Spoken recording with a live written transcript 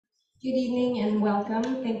Good evening and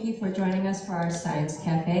welcome. Thank you for joining us for our Science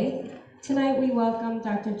Cafe. Tonight we welcome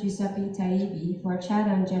Dr. Giuseppe Taibi for a chat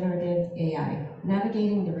on generative AI,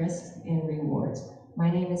 navigating the risks and rewards. My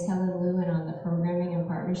name is Helen Liu and I'm the Programming and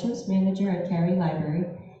Partnerships Manager at Cary Library.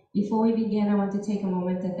 Before we begin, I want to take a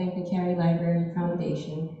moment to thank the Cary Library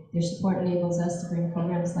Foundation. Their support enables us to bring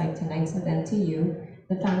programs like tonight's event to you.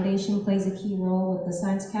 The Foundation plays a key role with the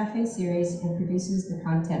Science Cafe series and produces the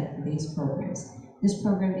content for these programs. This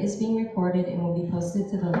program is being recorded and will be posted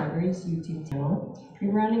to the library's YouTube channel.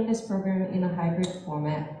 We're running this program in a hybrid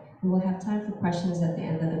format. We will have time for questions at the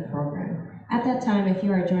end of the program. At that time, if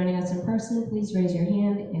you are joining us in person, please raise your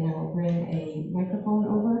hand and I will bring a microphone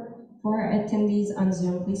over. For our attendees on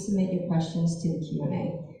Zoom, please submit your questions to the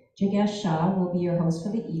Q&A. Jigesh Shah will be your host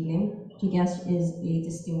for the evening. Jigesh is a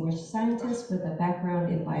distinguished scientist with a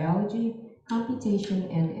background in biology, computation,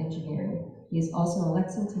 and engineering. He is also a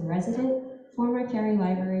Lexington resident, former Cary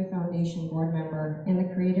Library Foundation board member, and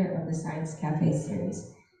the creator of the Science Cafe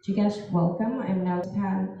series. Jigesh, welcome. I'm now to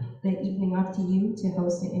hand the evening off to you to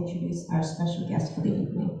host and introduce our special guest for the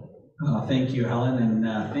evening. Thank you, Helen,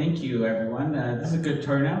 and thank you, everyone. This is a good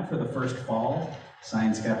turnout for the first fall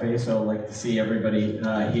Science Cafe, so I'd like to see everybody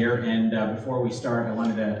here. And before we start, I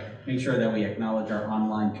wanted to make sure that we acknowledge our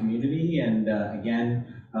online community. And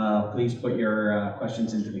again, please put your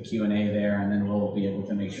questions into the Q&A there, and then we'll be able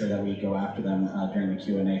to make sure that we go after them during the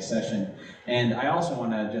Q&A session. And I also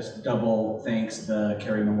want to just double thanks the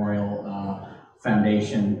Cary Memorial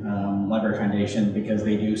Foundation, Library Foundation, because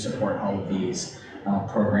they do support all of these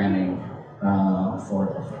programming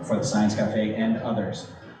for the Science Cafe and others.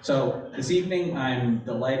 So this evening, I'm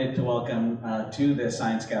delighted to welcome to the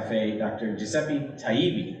Science Cafe Dr. Giuseppe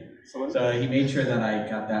Taibi. So he made sure that I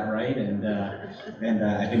got that right, and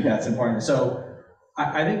I think that's important. So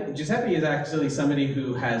I think Giuseppe is actually somebody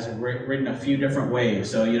who has written a few different ways.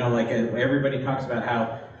 So, you know, like everybody talks about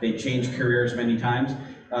how they change careers many times.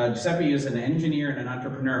 Giuseppe is an engineer and an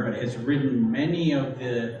entrepreneur, but has written many of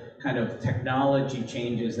the kind of technology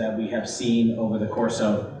changes that we have seen over the course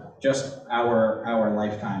of just our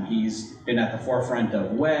lifetime. He's been at the forefront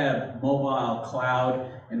of web, mobile, cloud,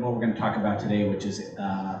 and what we're going to talk about today, which is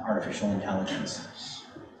artificial intelligence.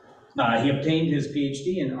 He obtained his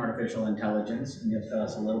PhD in artificial intelligence, and he'll tell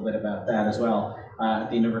us a little bit about that as well,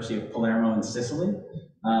 at the University of Palermo in Sicily.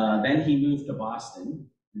 Then he moved to Boston,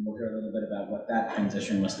 and we'll hear a little bit about what that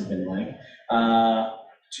transition must have been like,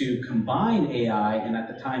 to combine AI and at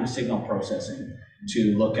the time signal processing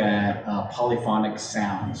to look at polyphonic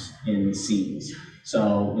sounds in scenes.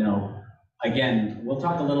 So, you know, again, we'll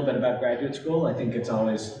talk a little bit about graduate school. I think it's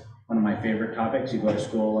always one of my favorite topics. You go to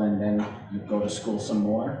school and then you go to school some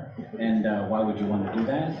more. And why would you want to do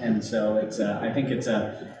that? And so it's, I think it's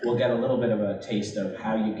we'll get a little bit of a taste of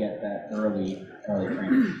how you get that early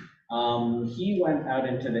training. He went out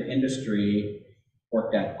into the industry,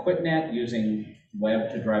 worked at Quitnet using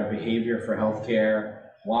web to drive behavior for healthcare,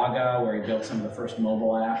 Whagaa, where he built some of the first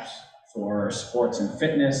mobile apps for sports and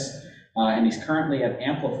fitness, and he's currently at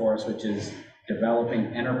Ampliforce, which is developing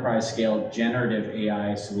enterprise-scale generative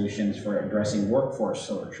AI solutions for addressing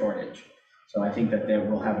workforce shortage. So I think that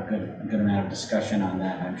we'll have a good amount of discussion on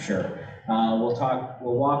that, I'm sure.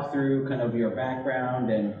 We'll walk through kind of your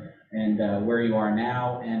background and where you are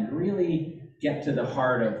now, and really get to the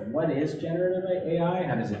heart of what is generative AI,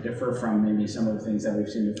 how does it differ from maybe some of the things that we've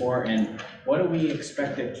seen before, and what do we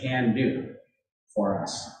expect it can do for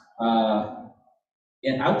us?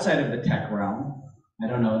 And outside of the tech realm, I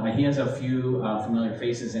don't know, he has a few familiar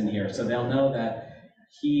faces in here, so they'll know that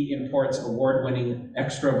he imports award-winning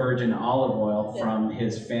extra virgin olive oil from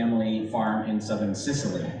his family farm in southern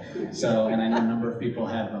Sicily. So, and I know a number of people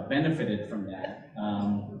have benefited from that.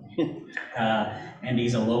 And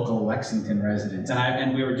he's a local Lexington resident.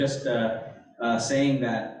 And we were just saying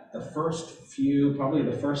that the first few, probably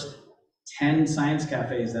the first 10 science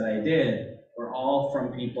cafes that I did were all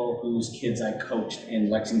from people whose kids I coached in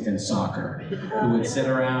Lexington soccer, who would sit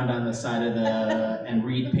around on the side of and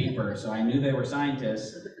read papers. So I knew they were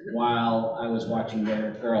scientists while I was watching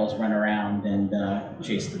their girls run around and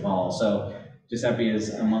chase the ball. So Giuseppe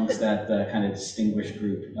is amongst that kind of distinguished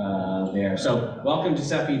group there. So welcome,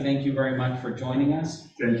 Giuseppe. Thank you very much for joining us.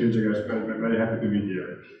 Thank you, Jigesh. Very happy to be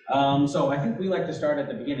here. So I think we like to start at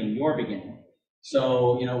the beginning, your beginning.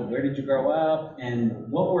 So, you know, where did you grow up, and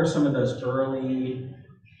what were some of those early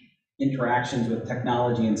interactions with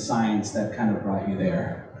technology and science that kind of brought you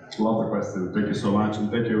there? Love the question. Thank you so much, and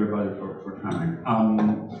thank you everybody for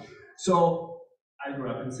coming. So I grew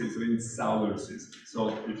up in Sicily, in southern Sicily. So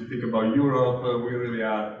if you think about Europe, we really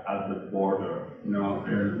are at the border. You know,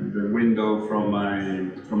 the window from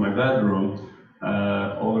my bedroom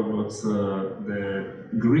Audere was the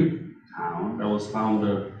Greek town that was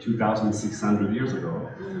founded 2,600 years ago.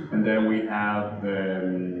 And then we have the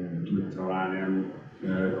Mediterranean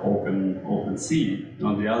open sea. And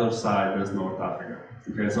on the other side, there's North Africa.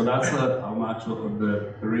 Okay, so that's how much of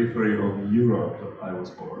the periphery of Europe I was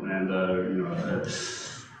born. And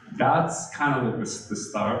that's kind of the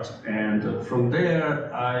start. And from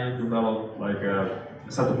there, I developed I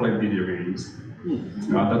started to play video games.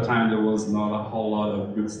 At that time, there was not a whole lot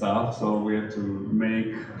of good stuff, so we had to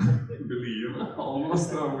make believe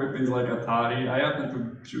almost with things like Atari. I happened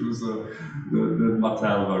to choose the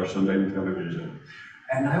Mattel version, the Intellivision.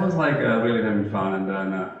 And I was really having fun, and then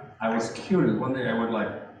I was curious. One day I was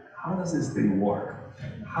how does this thing work?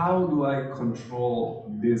 How do I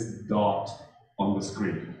control this dot on the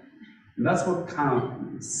screen? And that's what kind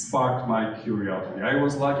of sparked my curiosity. I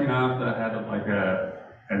was lucky enough that I had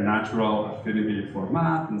a natural affinity for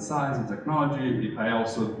math and science and technology. I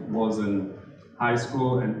also was in high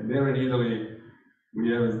school, and there in Italy,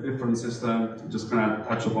 we have a different system. Just gonna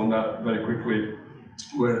touch upon that very quickly,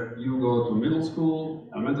 where you go to middle school,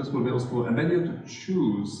 elementary school, middle school, and then you have to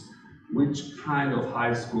choose which kind of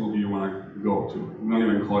high school do you want to go to. We don't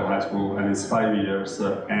even call it high school, and it's 5 years.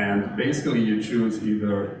 And basically, you choose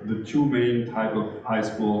either the two main type of high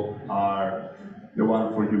school are the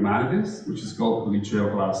one for humanities, which is called Liceo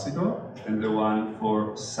Classico, and the one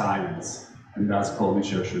for science, and that's called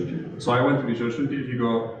Liceo Scientifico. So I went to Liceo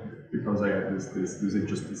Scientifico because I had this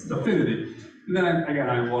interest, this affinity. And then again,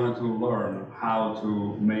 I wanted to learn how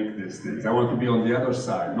to make these things. I wanted to be on the other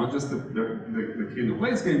side, not just the kid who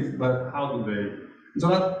plays games, but how do they. So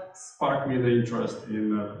that sparked me the interest in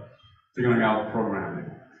figuring out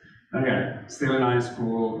programming. Again, still in high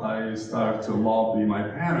school, I started to lobby my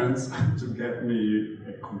parents to get me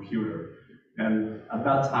a computer. And at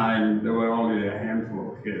that time, there were only a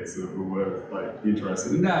handful of kids who were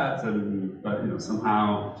interested in that. But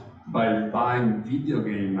somehow, by buying video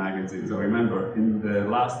game magazines, I remember in the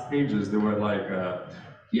last pages there were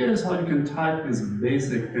here's how you can type this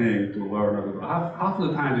basic thing to learn how to do. Half of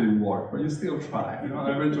the time it didn't work, but you still try.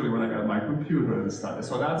 Eventually when I got my computer and started.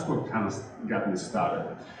 So that's what kind of got me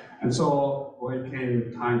started. And so when it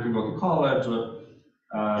came time to go to college,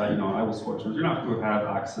 I was fortunate enough to have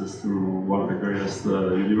access to one of the greatest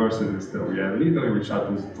universities that we have in Italy, which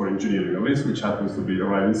happens for engineering at least, which happens to be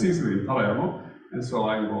right in Sicily, in Palermo. And so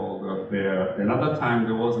I enrolled there. And at that time,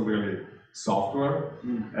 there wasn't really software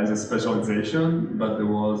as a specialization, but there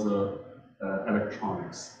was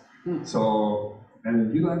electronics.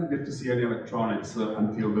 And you don't get to see any electronics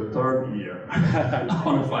until the third year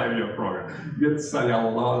on a 5-year program. You get to study a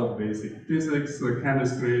lot of basic physics,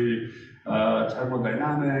 chemistry,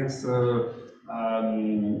 thermodynamics,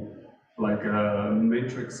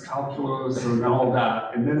 matrix calculus and all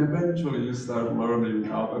that, and then eventually you start learning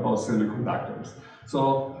about semiconductors.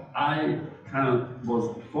 So I kind of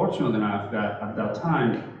was fortunate enough that at that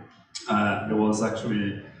time there was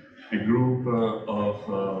actually a group of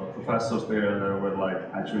professors there that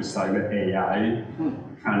were actually studying AI,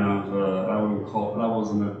 kind of, I wouldn't call, that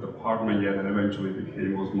wasn't a department yet, and eventually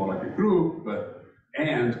was more like a group,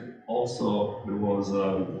 and also there was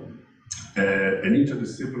an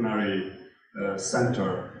interdisciplinary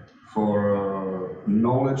center for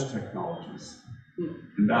knowledge technologies.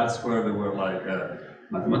 And that's where there were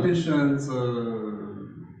mathematicians,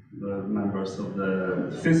 members of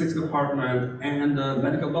the physics department, and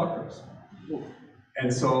medical doctors.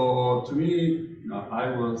 And so to me,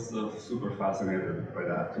 I was super fascinated by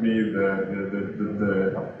that. To me,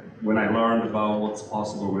 when I learned about what's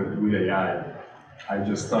possible with AI, I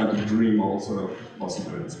just started to dream all sort of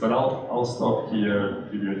possibilities. But I'll stop here,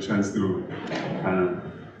 give you a chance to kind of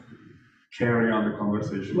carry on the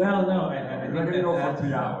conversation. Well, no, I think I can go for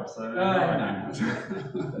 3 hours. We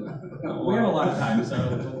have a lot of time, so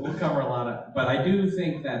we'll cover a lot of. But I do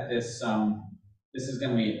think that this is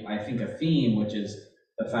going to be, I think, a theme, which is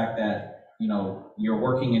the fact that you're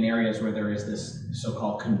working in areas where there is this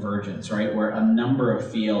so-called convergence, right, where a number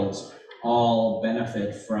of fields all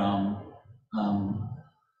benefit from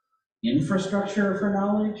infrastructure for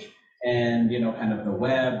knowledge, and kind of the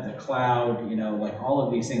web, the cloud, all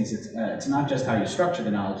of these things. It's not just how you structure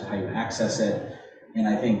the knowledge, it's how you access it. And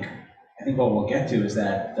I think what we'll get to is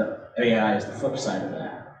that the AI is the flip side of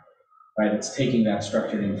that, right? It's taking that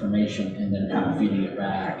structured information and then kind of feeding it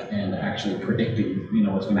back and actually predicting,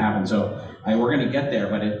 what's going to happen. So we're going to get there,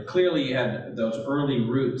 but it clearly you had those early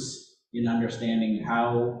roots in understanding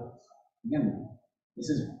how, again, this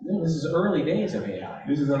is early days of AI.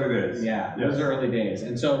 This is early days. Yeah, yes. Those are early days.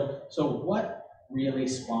 And so what really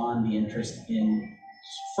spawned the interest in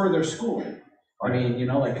further schooling? I mean, you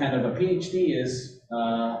know, like kind of a PhD is,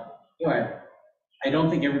 you know, I don't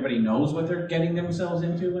think everybody knows what they're getting themselves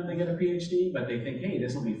into when they get a PhD, but they think, hey,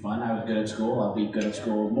 this will be fun. I was good at school. I'll be good at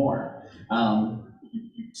school more.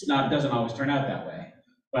 It doesn't always turn out that way.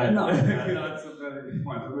 But no, that's a very good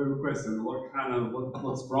point. A very good question.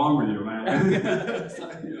 What's wrong with you, man? It's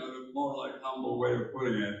like, you know, the more like humble way of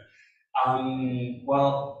putting it.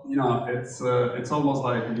 Well, you know, it's almost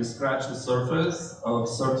like you scratch the surface of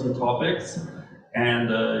certain topics, and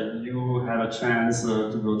you have a chance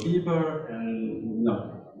to go deeper, and you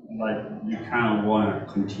know, like you kind of want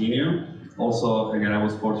to continue. Also, again, I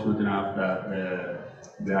was fortunate enough that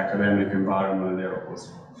the academic environment there was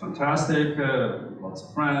fantastic. Lots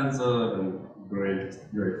of friends and great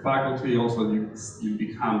faculty. Also, you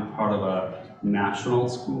become part of a national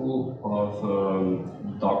school of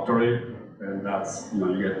doctorate, and that's, you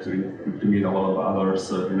know, you get to meet a lot of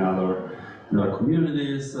others in other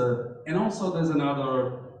communities. And also, there's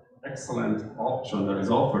another excellent option that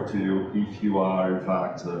is offered to you if you are, in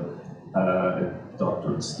fact, a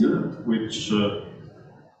doctorate student, which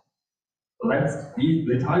lets the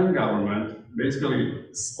Italian government basically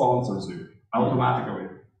sponsors you automatically,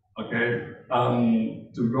 okay,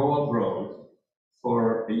 to go abroad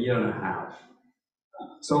for a year and a half.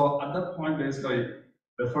 So at that point, basically,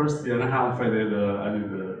 the first year and a half I did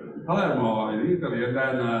Palermo in Italy, and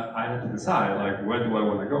then I had to decide, like, where do I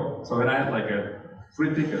want to go? So then I had like a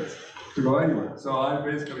free ticket to go anywhere. So I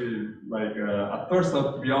basically, like, at first,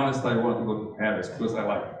 to be honest, I wanted to go to Paris because I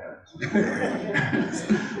like Paris.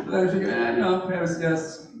 And I think, you know, Paris,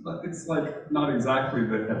 yes, but it's like not exactly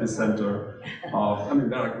the epicenter of, I mean,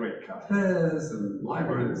 there are great cafes and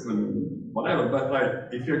libraries and whatever, but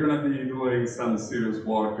like, if you're gonna be doing some serious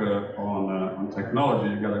work on technology,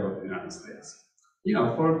 you gotta go to the United States. You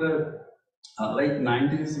know, for the late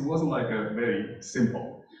 90s, it wasn't like a very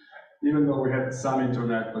simple. Even though we had some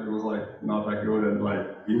internet, but it was like not that good, and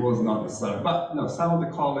like it was not necessary. But no, some of the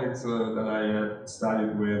colleagues that I had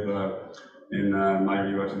studied with in my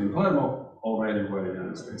university in Palermo already were in the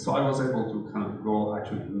United States. So I was able to kind of go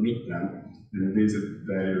actually meet them and visit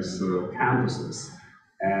various campuses.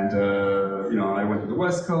 And you know, I went to the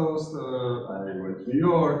West Coast, I went to New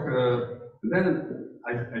York, and then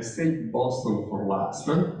I stayed in Boston for last.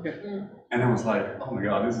 And I was like, oh my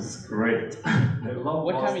God, this is great. I love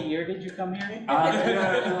what Boston. time of year did you come here?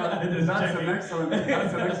 That's an excellent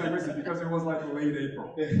question, because it was like late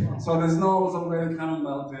April. So the snow was already kind of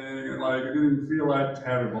melting, and like it didn't feel like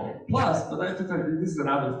terrible. Plus, but I have to tell you, this is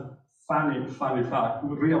another funny fact,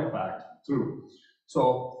 real fact too.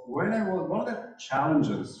 So when I was, one of the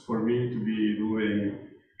challenges for me to be doing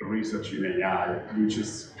research in AI, which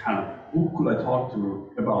is kind of, who could I talk to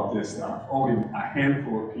about this stuff? Only a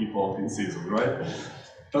handful of people in Sicily, right?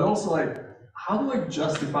 But also, like, how do I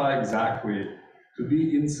justify exactly to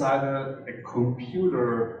be inside a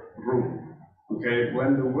computer room, okay,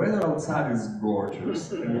 when the weather outside is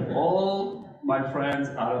gorgeous and all my friends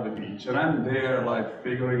are at the beach, and I'm there like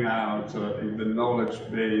figuring out the knowledge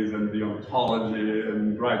base and the ontology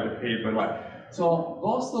and write the paper, like, so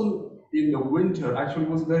Boston in the winter actually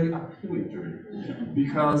was very appealing to me,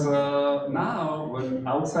 because now when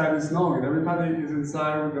outside is snowing, everybody is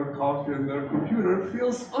inside with their coffee and their computer,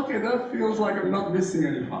 feels, okay, that feels like I'm not missing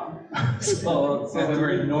any fun. So It's a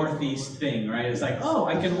very northeast thing, right? It's like, oh,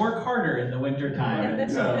 I can work harder in the winter time.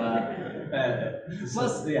 And so,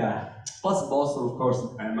 plus, yeah. Plus Boston, of course,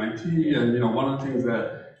 MIT, and you know, one of the things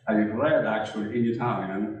that I read actually in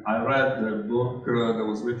Italian, I read the book that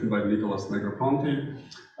was written by Nicholas Negroponte,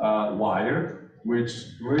 Wired, which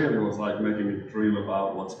really was like making me dream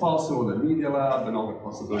about what's possible, the Media Lab, and all the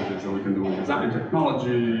possibilities that we can do with design,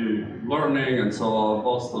 technology, learning, and so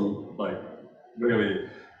Boston, like, really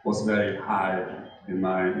was very high in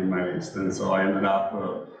my list, and so I ended up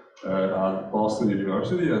at Boston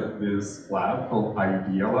University at this lab called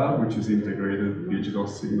Idea Lab, which is integrated digital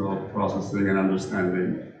signal processing and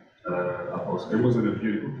understanding. It was in a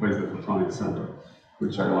beautiful place, the Photonics Center,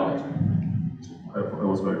 which I loved. I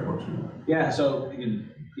was very fortunate. Yeah, so,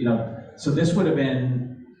 you know, so this would have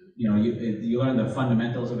been, you know, you learned the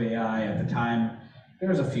fundamentals of AI at the time.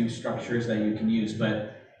 There's a few structures that you can use,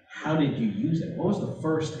 but how did you use it? What was the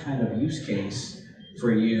first kind of use case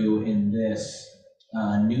for you in this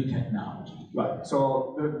new technology? Right,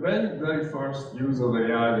 so the very first use of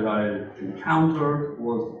AI that I encountered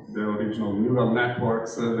was the original neural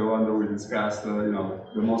networks, the one that we discussed, you know,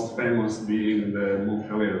 the most famous being the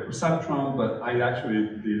multi-layer perceptron, but I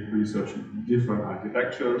actually did research in different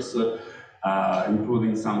architectures,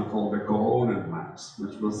 including some called the coordinate maps,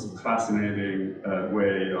 which was a fascinating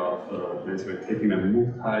way of basically taking a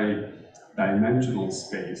multi-dimensional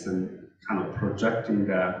space and kind of projecting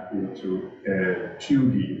that into a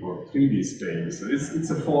 2D or 3D space. It's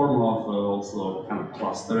a form of also kind of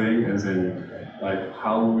clustering, as in like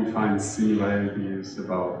how we find similarities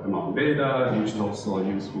among data, which is also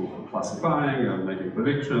useful for classifying and making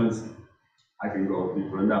predictions. I can go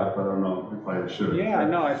deeper in that, but I don't know if I should. Yeah,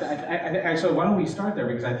 no, so why don't we start there,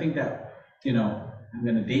 because I think that, you know, I'm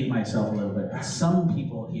going to date myself a little bit, but some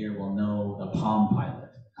people here will know the Palm Pilot.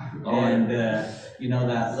 And, you know,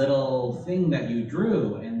 that little thing that you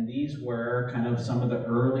drew, and these were kind of some of the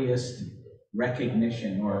earliest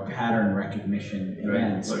recognition or pattern recognition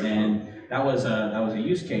events. And that was a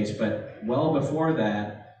use case, but well before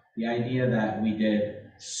that, the idea that we did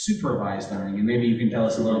supervised learning, and maybe you can tell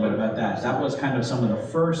us a little bit about that. That was kind of some of the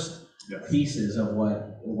first pieces of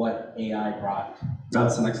what AI brought.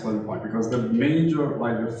 That's an excellent point, because the major,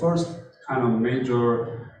 like the first kind of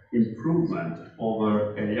major improvement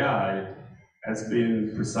over AI has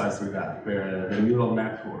been precisely that, the neural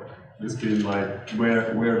network. It's been like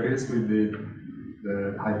where basically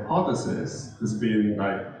the hypothesis has been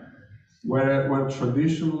like where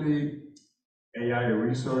traditionally AI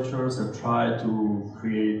researchers have tried to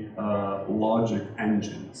create logic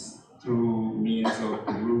engines through means of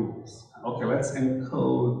rules. Okay, let's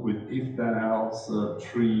encode with if then else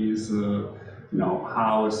trees, you know,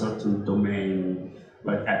 how a certain domain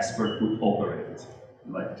like expert would operate,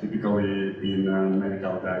 like typically in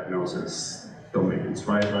medical diagnosis domains,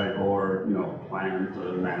 right? Like, or, you know, plant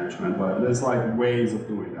management, but there's like ways of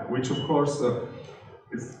doing that, which of course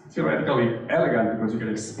is theoretically elegant because you can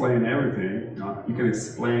explain everything, you know, you can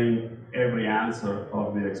explain every answer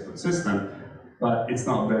of the expert system, but it's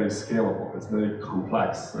not very scalable, it's very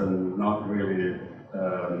complex and not really,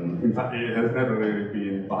 in fact, it has never really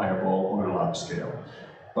been viable on a large scale.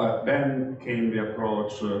 But then came the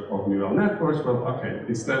approach of neural networks. Well, okay,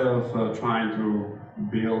 instead of trying to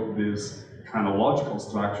build this kind of logical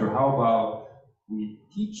structure, how about we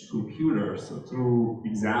teach computers through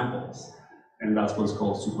examples? And that's what's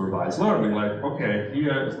called supervised learning. Like, okay,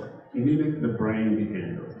 here, mimic the brain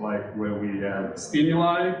behavior, like where we have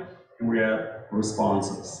stimuli and we have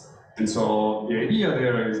responses. And so the idea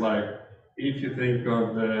there is like, if you think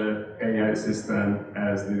of the AI system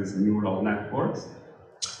as these neural networks,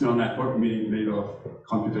 neural network made of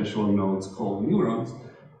computational nodes called neurons,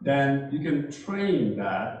 then you can train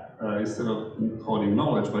that instead of encoding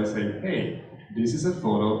knowledge by saying, hey, this is a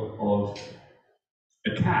photo of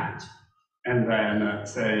a cat. And then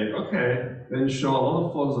say, okay, then show a lot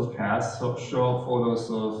of photos of cats, so show photos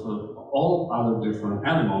of all other different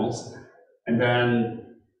animals, and then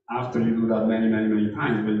after you do that many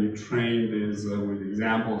times, when you train this with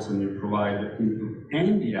examples and you provide the input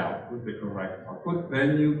and the output, the correct output,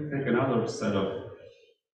 then you take another set of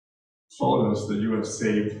photos that you have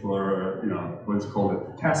saved for, you know, what's called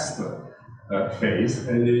a test phase,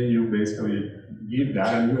 and then you basically give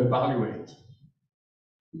that and you evaluate.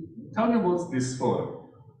 Tell me what's this photo,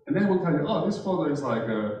 and then we'll tell you, oh, this photo is like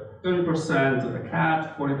 30% a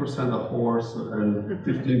cat, 40% a horse, and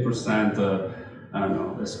 15% I don't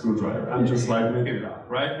know, a screwdriver. I'm just like making it up,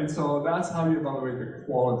 right? And so that's how you evaluate the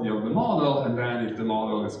quality of the model, and then if the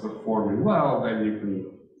model is performing well, then you can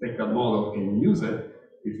take that model and use it.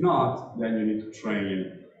 If not, then you need to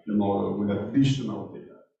train the model with additional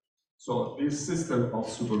data. So this system of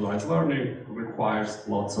supervised learning requires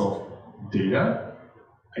lots of data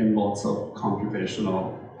and lots of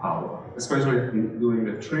computational power, especially during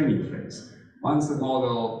the training phase. Once the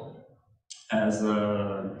model has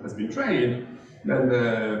been trained, then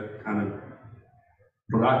the kind of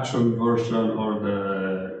production version, or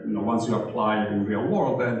the, you know, once you apply it in real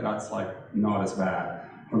world, then that's like not as bad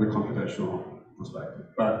from the computational perspective.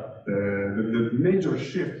 But the major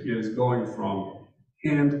shift here is going from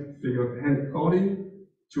hand coding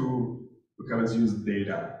to, okay, let's use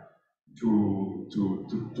data to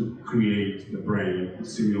create the brain, to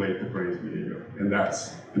simulate the brain's behavior, and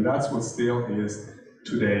that's what still is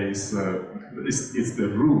today's. It's the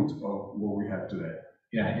root of what we have today.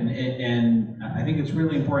 Yeah, and I think it's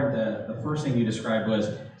really important that the first thing you described was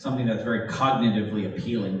something that's very cognitively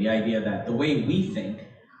appealing. The idea that the way we think,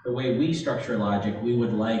 the way we structure logic, we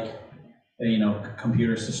would like, you know,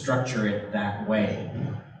 computers to structure it that way.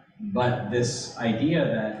 But this idea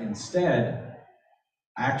that instead,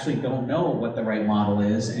 I actually don't know what the right model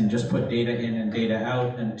is and just put data in and data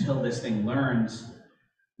out until this thing learns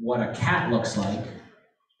what a cat looks like.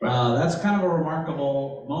 That's kind of a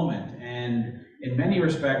remarkable moment. And in many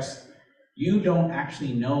respects, you don't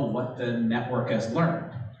actually know what the network has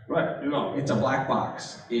learned. Right, you know. It's a black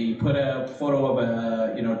box. You put a photo of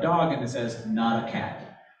a dog and it says, not a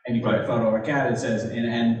cat. and you put a photo of a cat, it says,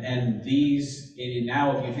 and these,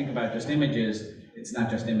 now if you think about just images, it's not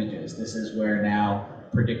just images. This is where now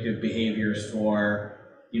predictive behaviors for,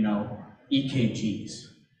 EKGs.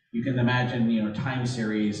 You can imagine, time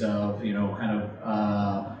series of, kind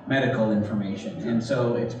of medical information. And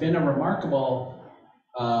so it's been a remarkable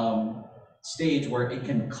stage where it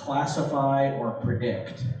can classify or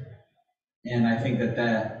predict. And I think that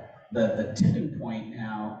the tipping point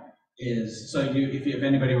now is, so if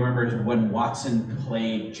anybody remembers when Watson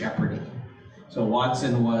played Jeopardy. So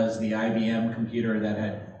Watson was the IBM computer that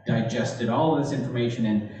had digested all of this information,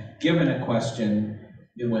 and given a question,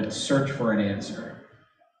 it would search for an answer.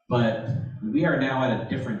 But we are now at a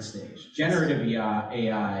different stage. Generative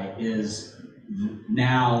AI is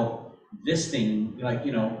now this thing, like,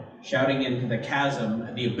 shouting into the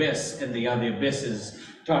chasm, the abyss, and the abyss is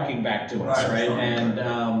talking back to us, right?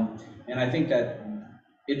 And I think that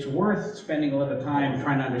it's worth spending a little time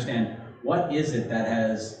trying to understand what is it that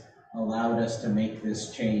has allowed us to make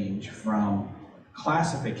this change from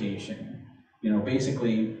classification,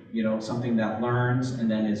 basically, something that learns and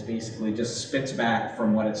then is basically just spits back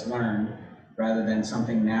from what it's learned, rather than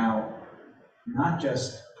something now not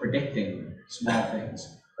just predicting small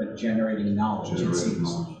things, but generating knowledge, it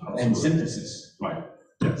seems, and synthesis. Right,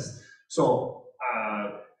 yes. So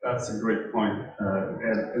that's a great point.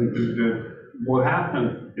 And what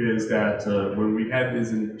happened is that when we had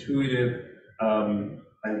this intuitive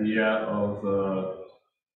idea of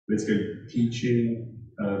basically teaching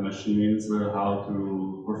machines how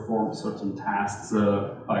to perform certain tasks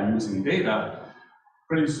by using data,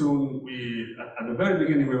 pretty soon at the very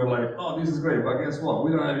beginning we were like, oh, this is great, but guess what?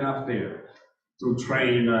 We don't have enough data to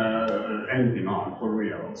train anything on for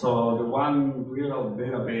real. So the one real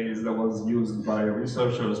database that was used by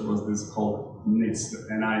researchers was this called NIST,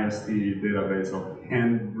 N-I-S-T database of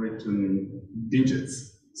handwritten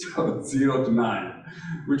digits. So 0 to 9,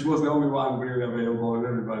 which was the only one really available, and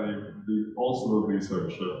everybody did also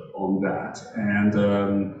research on that. And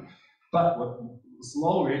but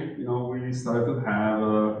slowly, we started to have,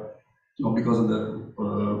 because of the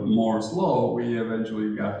more slow, we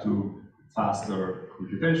eventually got to faster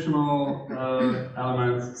computational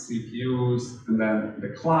elements, CPUs, and then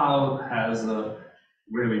the cloud has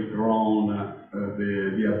really grown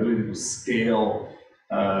the ability to scale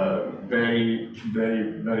very,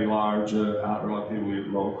 very, very large at relatively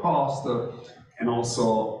low cost, and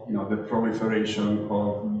also, the proliferation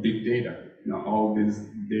of big data. All this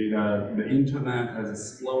data, the internet has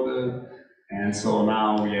exploded, and so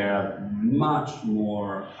now we have much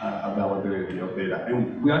more availability of data.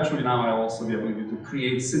 And we actually now have also the ability to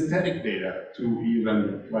create synthetic data to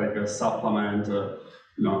even like supplement,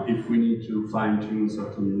 if we need to fine-tune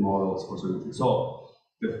certain models for certain.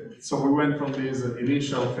 So we went from this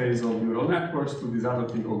initial phase of neural networks to this other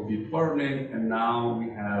thing called deep learning, and now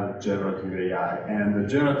we have generative AI. And the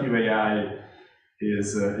generative AI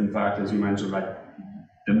is, in fact, as you mentioned, like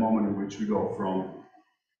the moment in which we go from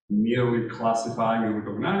merely classifying and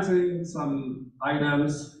recognizing some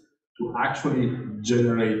items to actually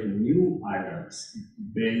generate new items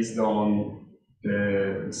based on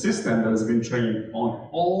the system that has been trained on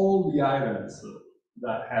all the items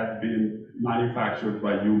that have been manufactured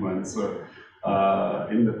by humans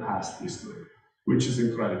in the past history, which is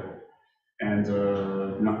incredible. And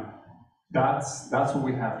that's what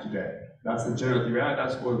we have today. That's the generative AI.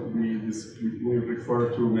 That's what we refer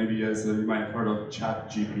to maybe as, you might have heard of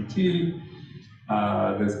ChatGPT.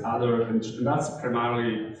 There's other, and that's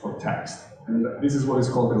primarily for text. And this is what is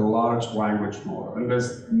called a large language model. And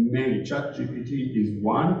there's many. ChatGPT is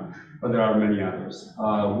one, but there are many others.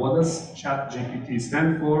 What does ChatGPT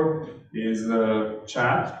stand for? Is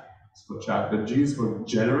chat, it's for chat, the G is for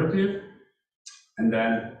generative, and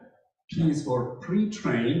then P is for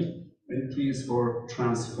pre-trained, and T is for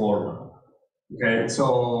transformer. Okay,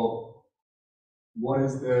 so what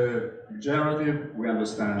is the generative? We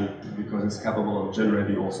understand because it's capable of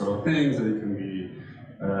generating all sorts of things, and it can be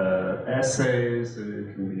essays,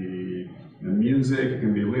 it can be music, it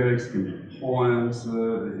can be lyrics, it can be poems.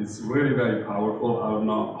 It's really very powerful. I don't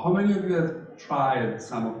know, how many of you have tried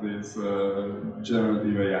some of this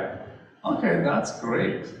generative AI? Okay, that's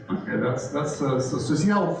great. Okay, that's so see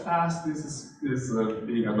how fast this is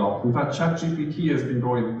being adopted. In fact, ChatGPT has been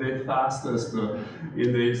growing the fastest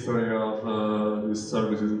in the history of these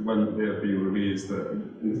services when they have been released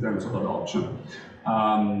in terms of adoption.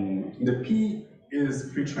 The P is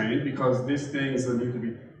pre-trained because these things need to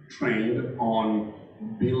be trained on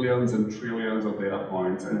billions and trillions of data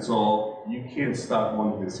points, and so you can't start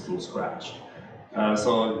one of these from scratch.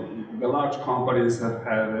 So the large companies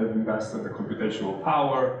have invested the computational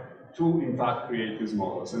power, to in fact create these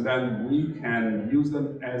models. And then we can use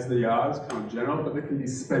them as they are, as kind of general, but they can be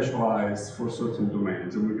specialized for certain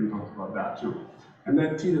domains, and we can talk about that too. And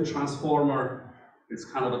then T, the transformer, it's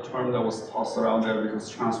kind of a term that was tossed around there because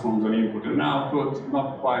transforms an input and an output,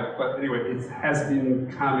 not quite, but anyway, it has been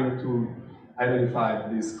coming to identify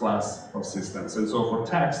this class of systems. And so for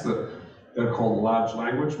text, they're called large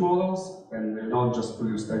language models, and they don't just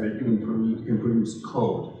produce text, they even can produce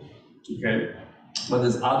code, okay? But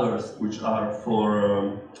there's others which are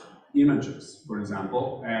for images, for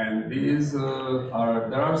example, and these there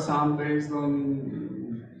are some based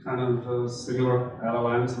on kind of similar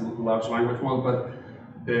LLMs and large language models, but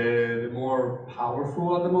the more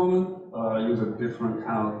powerful at the moment use a different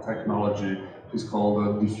kind of technology. It's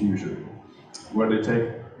called diffusion, where they take,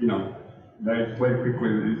 very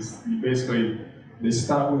quickly, it's basically, they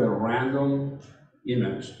start with a random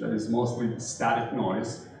image that is mostly static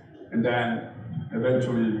noise, and then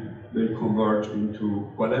eventually they converge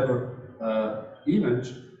into whatever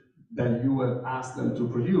image that you have asked them to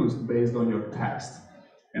produce based on your text.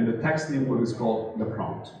 And the text input is called the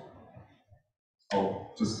prompt. So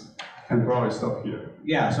just can probably stop here.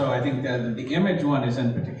 Yeah, so I think that the image one is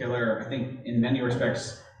in particular, I think in many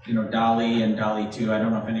respects, DALL-E and DALL-E 2, I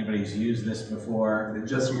don't know if anybody's used this before. They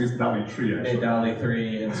just released DALL-E 3, actually. DALL-E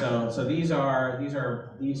 3, and so these are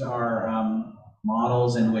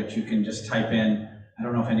models in which you can just type in. I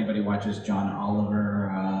don't know if anybody watches John Oliver,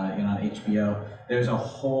 on HBO. There's a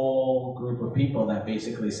whole group of people that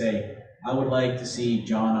basically say, I would like to see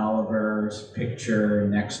John Oliver's picture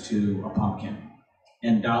next to a pumpkin.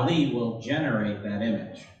 And DALL-E will generate that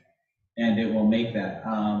image, and it will make that.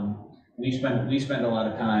 We spend a lot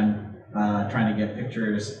of time trying to get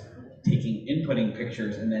pictures, inputting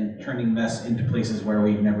pictures, and then turning this into places where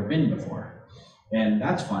we've never been before, and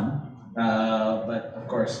that's fun. But of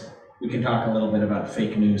course, we can talk a little bit about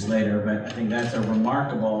fake news later. But I think that's a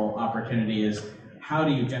remarkable opportunity. Is how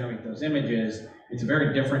do you generate those images? It's a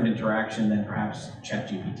very different interaction than perhaps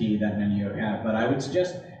ChatGPT that many of you have. But I would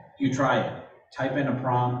suggest you try it. Type in a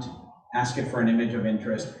prompt, ask it for an image of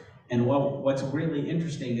interest. And what's really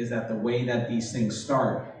interesting is that the way that these things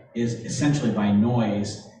start is essentially by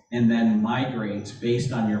noise and then migrates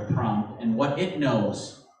based on your prompt and what it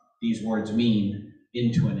knows these words mean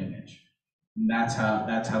into an image. And that's how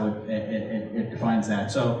it defines that.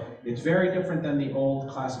 So it's very different than the old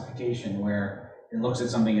classification where it looks at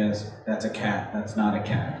something as that's a cat, that's not a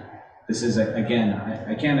cat. This is, again,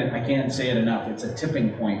 I can't say it enough, it's a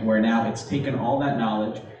tipping point where now it's taken all that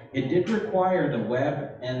knowledge. It did require the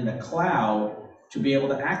web and the cloud to be able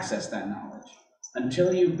to access that knowledge.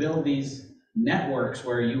 Until you build these networks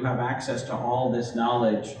where you have access to all this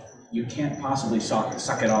knowledge, you can't possibly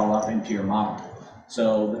suck it all up into your model.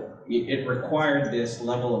 So it required this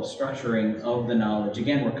level of structuring of the knowledge.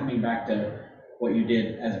 Again, we're coming back to what you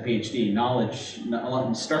did as a PhD,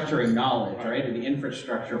 structuring knowledge, right? The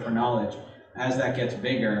infrastructure for knowledge. As that gets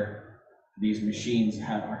bigger, these machines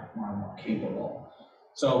are more capable.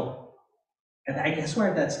 So I guess we're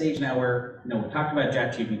at that stage now where, we've talked about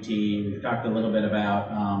ChatGPT, we've talked a little bit about,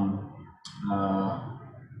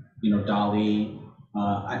 DALL-E.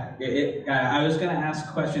 I was going to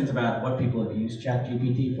ask questions about what people have used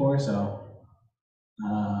ChatGPT for. So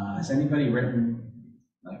has anybody written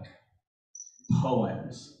like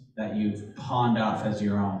poems that you've pawned off as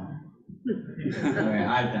your own? Okay,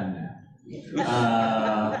 I've done that.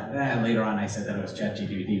 Later on I said that it was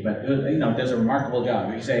ChatGPT, but it does a remarkable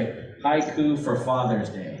job. You say haiku for Father's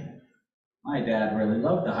Day. My dad really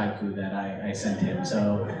loved the haiku that I sent him,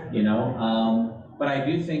 so but I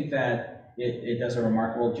do think that it does a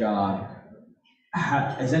remarkable job.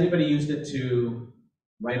 Has anybody used it to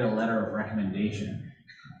write a letter of recommendation?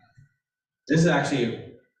 This is actually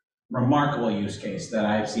a remarkable use case that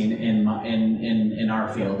I've seen in our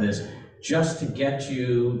field, is just to get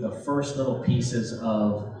you the first little pieces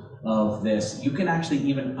of this. You can actually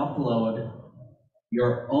even upload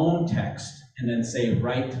your own text and then say,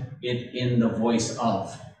 write it in the voice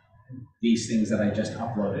of these things that I just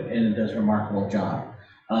uploaded, and it does a remarkable job.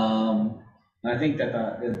 I think that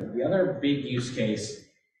the other big use case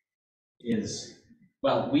is,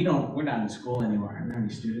 well, we're not in school anymore. Are there any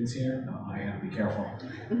students here? Oh, I gotta be careful.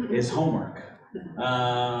 Is homework.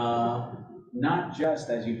 Not just,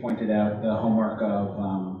 as you pointed out, the homework of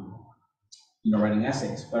writing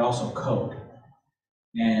essays, but also code.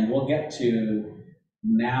 And we'll get to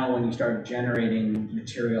now when you start generating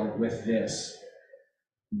material with this,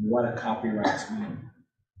 what do copyrights mean?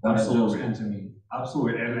 What do those kinds of mean?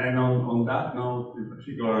 Absolutely, and on that note, in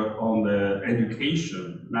particular on the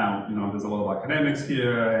education, now, there's a lot of academics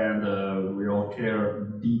here, and we all care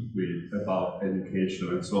deeply about education,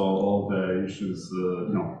 and so all the issues,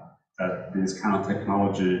 that this kind of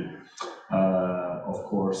technology, of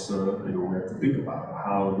course, we have to think about.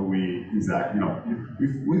 How do we exactly,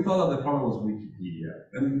 we thought that the problem was Wikipedia,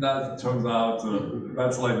 and that turns out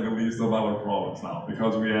that's like the least of our problems now,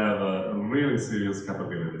 because we have really serious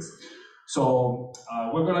capabilities. So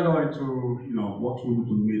we're going to go into, what we do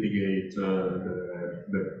to mitigate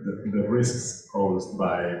the risks posed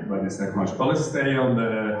by this technology. But let's stay on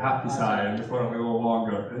the happy side for a little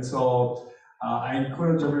longer. And so I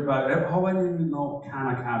encourage everybody. How many of you know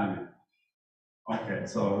Khan Academy? Okay,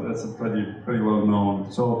 so that's a pretty well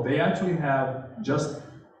known. So they actually have just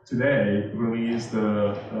today released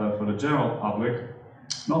for the general public.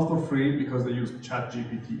 Not for free, because they use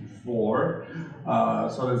ChatGPT 4,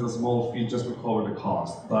 so there's a small fee just to cover the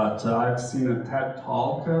cost. But I've seen a TED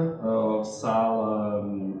Talk of Sal,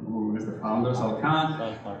 who is the founder, Sal Khan,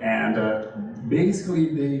 and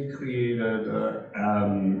basically they created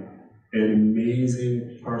an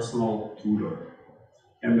amazing personal tutor.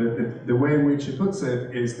 And the way in which he puts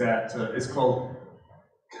it is that it's called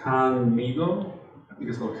Khanmigo. I think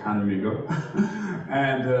it's called Khanmigo.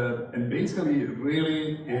 And basically it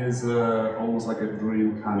really is almost like a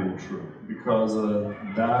dream coming true, because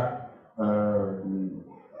that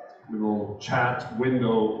little chat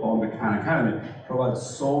window on the Khan Academy provides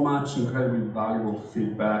so much incredibly valuable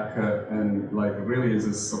feedback and like really is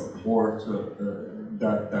a support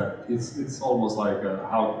that it's almost like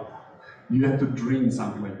how you have to dream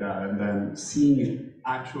something like that, and then seeing it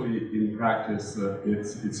actually in practice,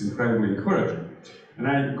 it's incredibly encouraging.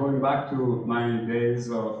 And going back to my days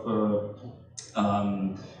of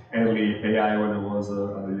early AI when I was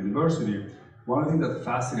at the university, one of the things that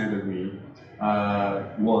fascinated me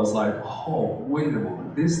was like, oh, wait a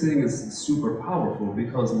moment, this thing is super powerful,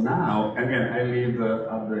 because now, again, I live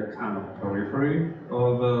at the kind of periphery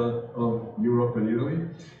of Europe and Italy,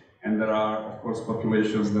 and there are, of course,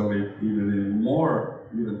 populations that live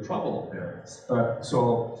even troubled areas. But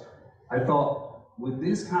so I thought, with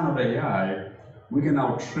this kind of AI, we can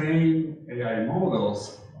now train AI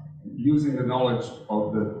models using the knowledge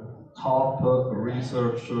of the top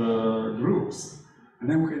research groups, and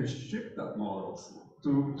then we can ship that models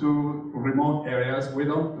to remote areas where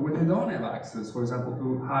they don't have access, for example,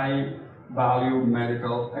 to high-value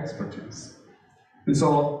medical expertise. And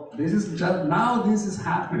so this is this is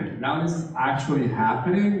happening. Now this is actually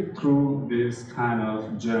happening through this kind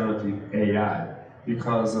of generative AI,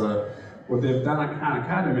 because what they've done at Khan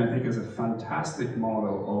Academy, I think, is a fantastic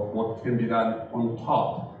model of what can be done on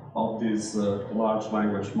top of these large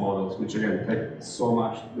language models, which again take so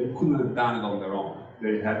much. They couldn't have done it on their own.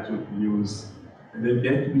 They had to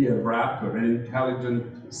be a wrapper, an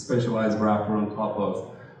intelligent, specialized wrapper on top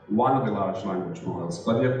of one of the large language models.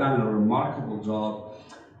 But they have done a remarkable job.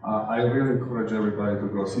 I really encourage everybody to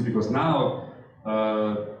go see, because now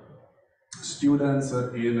students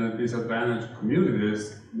in disadvantaged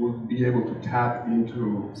communities will be able to tap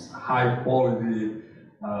into high quality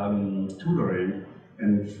tutoring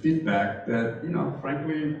and feedback that,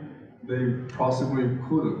 frankly, they possibly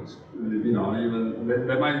couldn't.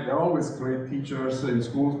 There are always great teachers in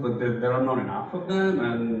schools, but there are not enough of them,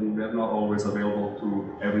 and they're not always available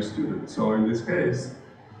to every student. So in this case,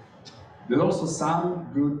 there's also some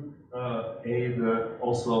good aid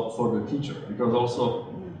also for the teacher, because also,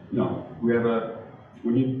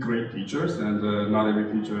 we need great teachers, and not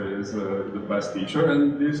every teacher is the best teacher,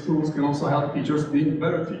 and these tools can also help teachers being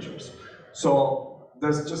better teachers. So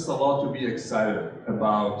there's just a lot to be excited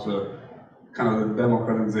about, kind of the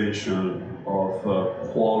democratization of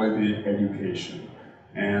quality education.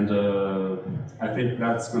 And I think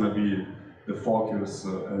that's going to be the focus,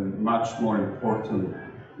 and much more important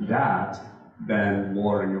than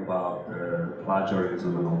worrying about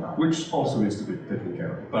plagiarism and all that, which also needs to be taken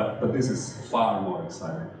care of. But this is far more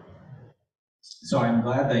exciting. So I'm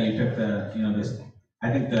glad that you took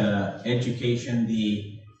I think the education,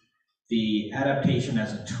 the adaptation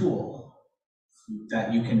as a tool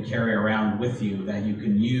that you can carry around with you, that you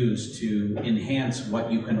can use to enhance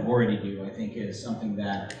what you can already do, I think is something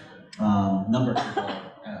that a number of people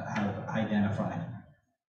have identified.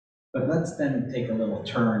 But let's then take a little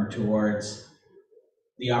turn towards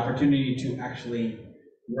the opportunity to actually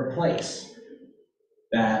replace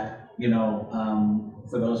that,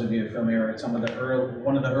 for those of you familiar with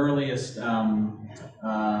one of the earliest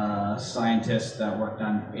scientists that worked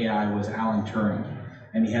on AI was Alan Turing,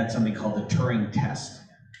 and he had something called the Turing test,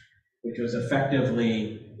 which was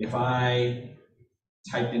effectively, if I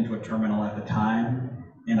typed into a terminal at the time,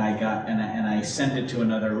 and I sent it to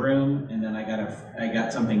another room, and then I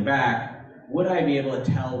got something back, would I be able to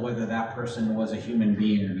tell whether that person was a human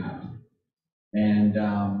being or not?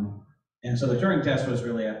 And so the Turing test was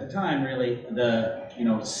really, at the time, really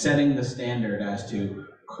setting the standard as to,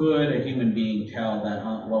 could a human being tell that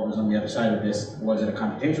what was on the other side of this? Was it a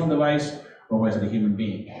computational device or was it a human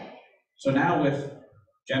being? So now with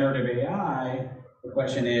generative AI, the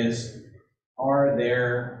question is, are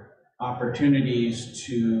there opportunities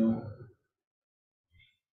to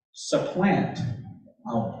supplant,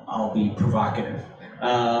 I'll be provocative,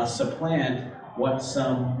 supplant what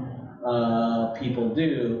some people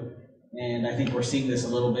do? And I think we're seeing this a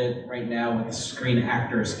little bit right now with the Screen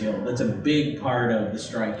Actors Guild. That's a big part of the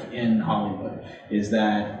strike in Hollywood, is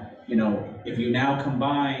that, if you now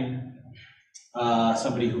combine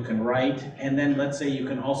somebody who can write, and then let's say you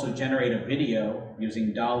can also generate a video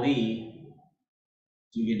using DALL-E,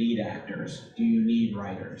 do you need actors? Do you need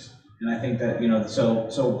writers? And I think that,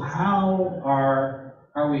 so how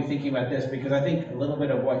are we thinking about this? Because I think a little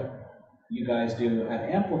bit of what you guys do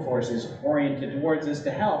at Ampliforce is oriented towards this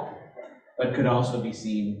to help, but could also be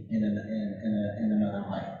seen in another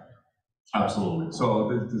light. Absolutely. So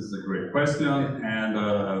this is a great question, and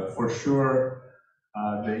for sure,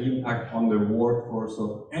 the impact on the workforce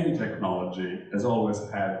of any technology has always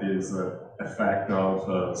had this effect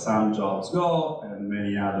of some jobs go and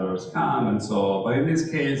many others come, and so. But in this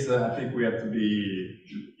case, I think we have to be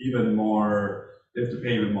even more. We have to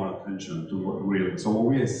pay even more attention to what really. So what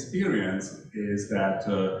we experience is that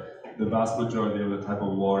the vast majority of the type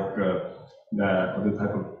of work or the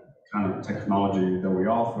type of kind of technology that we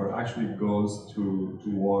offer actually goes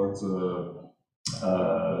towards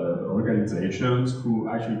organizations who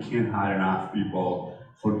actually can't hire enough people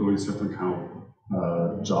for doing certain kind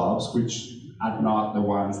of jobs, which are not the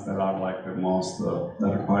ones that are like the most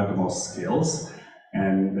that require the most skills,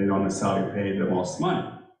 and they don't necessarily pay the most money.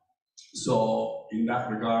 So in that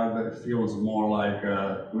regard, it feels more like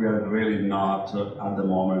we are really not at the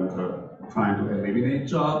moment trying to eliminate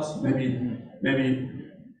jobs. Maybe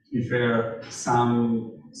to be fair,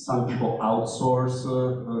 some people outsource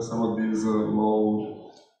some of these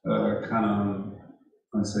low kind of,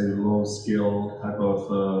 let's say, low skill type of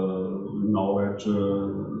knowledge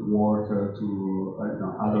work to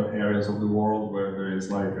other areas of the world where there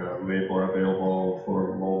is like labor available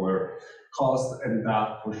for lower cost, and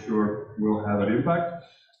that for sure will have an impact.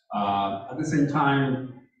 At the same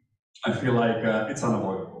time, I feel like it's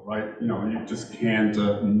unavoidable, right? You just can't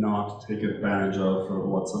not take advantage of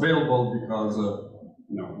what's available because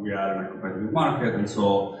we are in a competitive market, and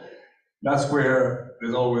so that's where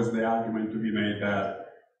there's always the argument to be made that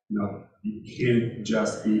you can't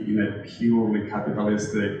just be in a purely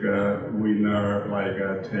capitalistic winner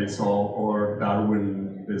like takes all or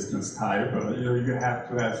Darwin business type. You have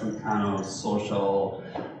to have some kind of social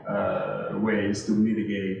ways to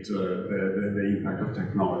mitigate the impact of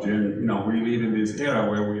technology. And we live in this era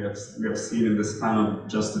where we have seen in this span of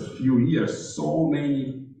just a few years so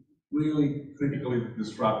many really critically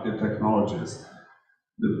disruptive technologies.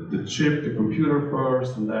 The chip, the computer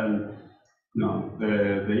first, and then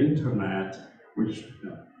the internet, which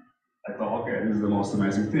I thought, okay, this is the most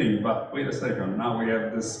amazing thing, but wait a second, now we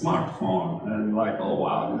have the smartphone, and like, oh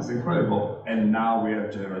wow, this is incredible, and now we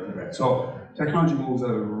have generative AI. So technology moves at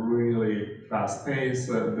a really fast pace,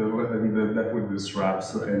 that would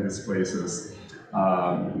disrupt and displaces,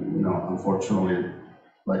 unfortunately,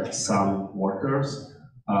 like some workers.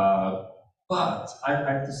 But I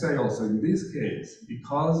have to say also, in this case,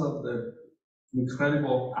 because of the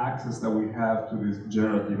incredible access that we have to this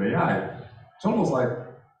generative AI, it's almost like,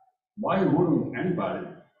 why wouldn't anybody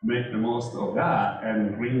make the most of that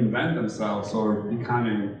and reinvent themselves or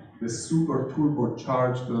becoming this super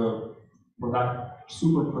turbocharged,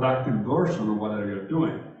 super productive version of whatever you're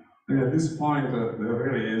doing? I mean, at this point, there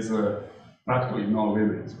really is practically no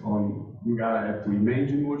limit on. You gotta have to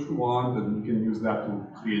imagine what you want, and you can use that to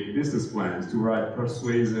create business plans, to write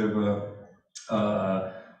persuasive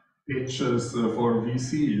pitches for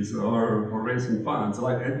VCs or for raising funds.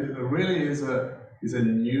 Like it really is a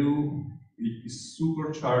new. It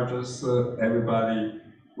supercharges everybody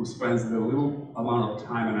who spends the little amount of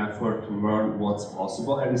time and effort to learn what's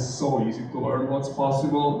possible, and it's so easy to learn what's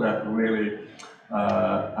possible that really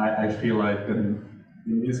I feel like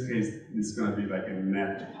in this case it's going to be like a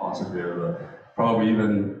net positive, probably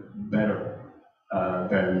even better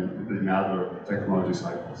than in other technology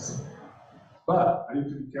cycles. But I need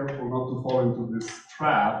to be careful not to fall into this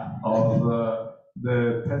trap of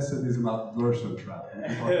the pessimism aversion trap.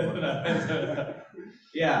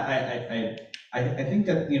 Yeah, I think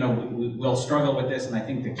that, we'll struggle with this, and I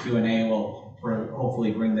think the Q&A will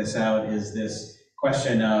hopefully bring this out, is this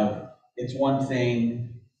question of, it's one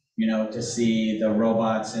thing, to see the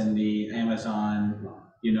robots in the Amazon,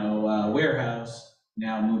 warehouse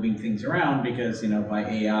now moving things around, because, by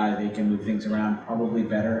AI, they can move things around probably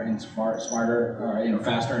better and smarter, or,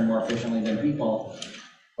 faster and more efficiently than people.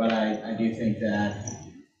 But I do think that,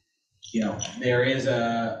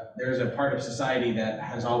 there's a part of society that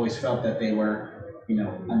has always felt that they were,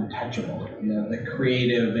 untouchable. The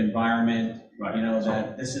creative environment,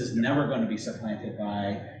 that this is never going to be supplanted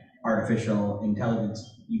by artificial intelligence,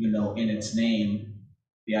 even though in its name,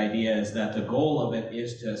 the idea is that the goal of it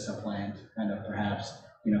is to supplant kind of perhaps,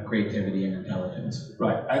 creativity and intelligence.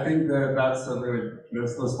 Right. I think that's a really,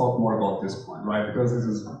 let's talk more about this point, right? Because this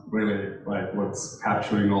is really like what's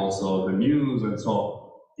capturing also the news, and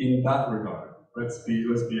so in that regard, let's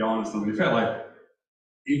be honest and be fair. Like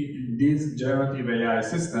these generative AI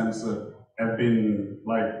systems have been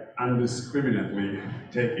like indiscriminately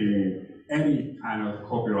taking any kind of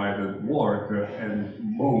copyrighted work and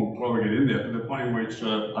boom, throwing it in there, to the point in which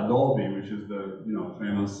Adobe, which is the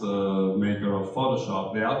famous maker of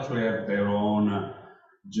Photoshop, they actually have their own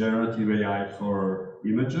generative AI for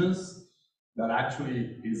images that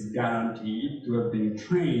actually is guaranteed to have been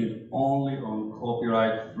trained only on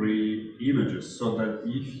copyright-free images, so that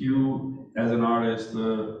if you, as an artist,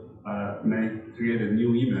 create a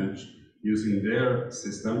new image using their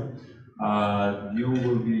system, you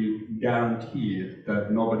will be guaranteed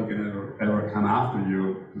that nobody can ever come after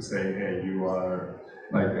you to say, hey, you are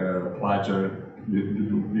like a plagiarist.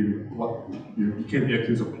 You can't be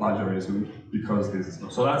accused of plagiarism because this is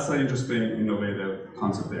so. That's an interesting, innovative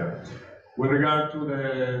concept there. With regard to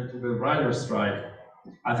the writer's strike,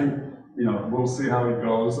 I think we'll see how it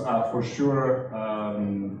goes. For sure,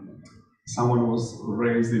 someone was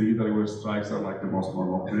raised in Italy where strikes are like the most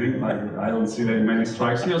normal thing. Like I don't see that many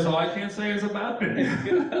strikes here, so I can't say it's a bad thing.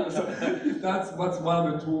 So that's one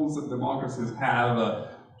of the tools that democracies have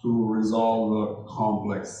to resolve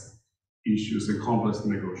complex issues and complex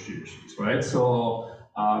negotiations, right? So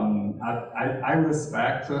I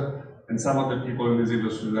respect, and some of the people in this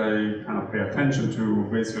industry that I kind of pay attention to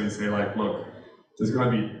basically say like, look, there's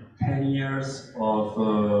going to be 10 years of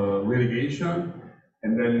litigation.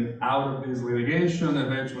 And then out of this litigation,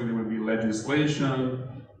 eventually there will be legislation,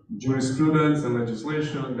 jurisprudence and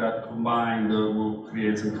legislation that combined will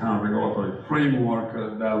create some kind of regulatory framework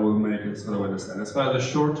that will make it sort of understand. As far as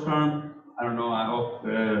the short term, I don't know, I hope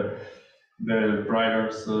the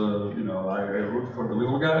writers, I root for the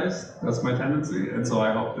little guys, that's my tendency. And so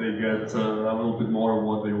I hope they get a little bit more of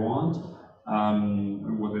what they want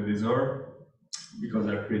and what they deserve, because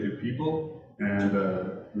they're creative people and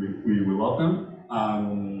we love them.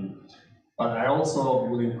 But I also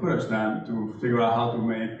would encourage them to figure out how to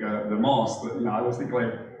make the most. I always think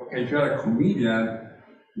like, okay, if you're a comedian,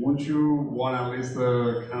 wouldn't you want to at least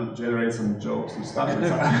kind of generate some jokes and stuff?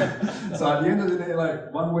 So at the end of the day,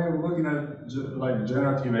 like one way of looking at like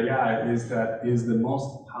generative AI is that is the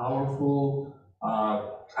most powerful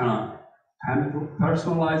kind of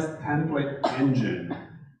personalized template engine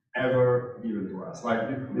ever given to us. Like,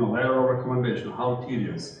 letter of recommendation, how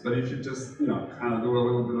tedious. But if you just, kind of do a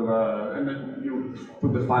little bit of and then you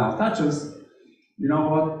put the final touches, you know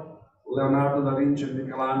what? Leonardo da Vinci and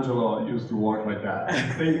Michelangelo used to work like that.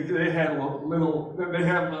 they had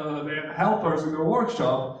helpers in the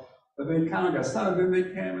workshop, but they kind of got started, then they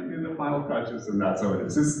came and did the final touches, and that's how it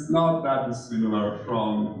is. It's not that dissimilar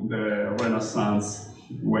from the Renaissance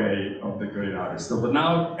way of the great artist. So, but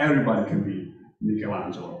now everybody can be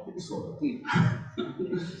Michelangelo, sort of.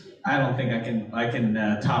 I don't think I can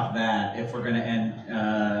top that. If we're going to end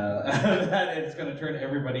that, it's going to turn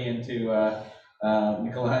everybody into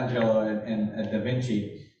Michelangelo and Da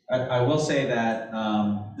Vinci. I will say that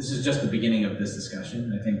this is just the beginning of this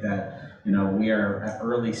discussion. I think that we are at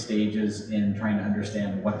early stages in trying to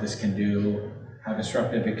understand what this can do, how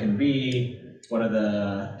disruptive it can be, what are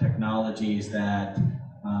the technologies that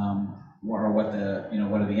or what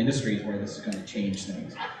are the industries where this is going to change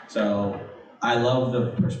things. So I love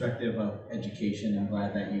the perspective of education. I'm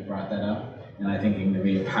glad that you brought that up, and I think it can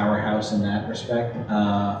be a powerhouse in that respect.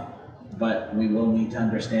 But we will need to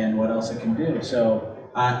understand what else it can do. So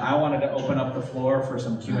I wanted to open up the floor for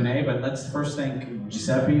some Q&A, but let's first thank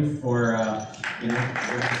Giuseppe for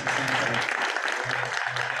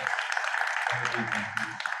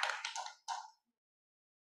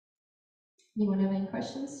Anyone have any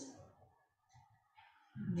questions?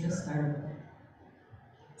 I'm going to start.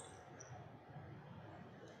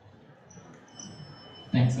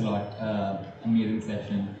 Thanks a lot. Amazing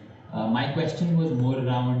session. My question was more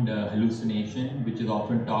around hallucination, which is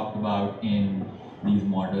often talked about in these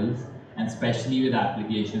models, and especially with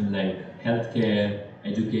applications like healthcare,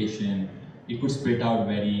 education. It could spit out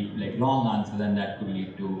very wrong answers, and that could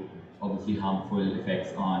lead to obviously harmful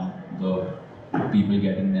effects on the people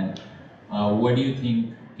getting them. What do you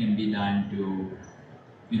think can be done to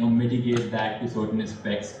mitigate that to certain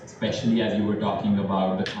aspects, especially as you were talking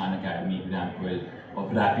about the Khan Academy example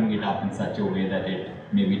of wrapping it up in such a way that it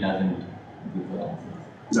maybe doesn't give the answers?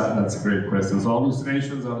 That's a great question. So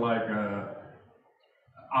hallucinations are like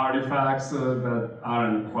artifacts that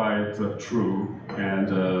aren't quite true, and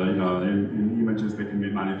in images they can be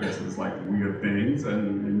manifested as like weird things,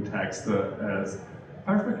 and in text as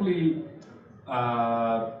perfectly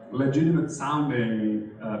legitimate sounding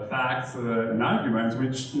facts and arguments,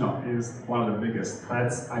 which is one of the biggest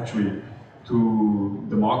threats actually to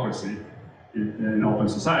democracy in open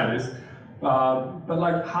societies.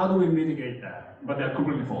 But how do we mitigate that? But they're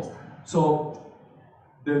completely false. So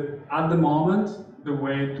at the moment, the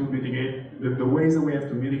way to mitigate the ways that we have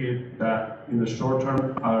to mitigate that in the short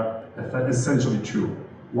term are essentially two.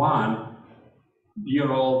 One,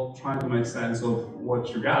 you're all trying to make sense of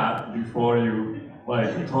what you got before you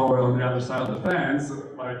throw it on the other side of the fence.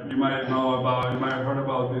 You might have heard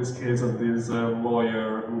about this case of this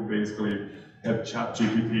lawyer who basically had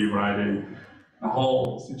ChatGPT writing a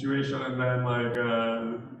whole situation, and then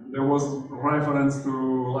there was reference to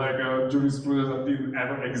jurisprudence that didn't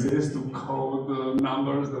ever exist to code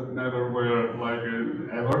numbers that never were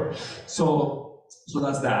ever. So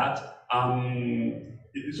that's that.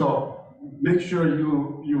 So make sure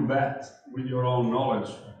you vet with your own knowledge,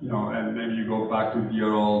 and maybe you go back to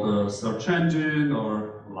your old search engine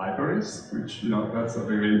or libraries, which that's a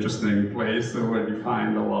very interesting place where you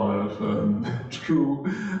find a lot of true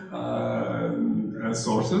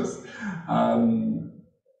sources.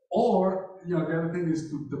 Or the other thing is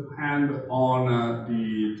to depend on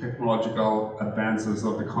the technological advances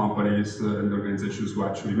of the companies and the organizations who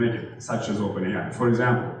actually make it, such as OpenAI. For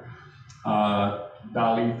example,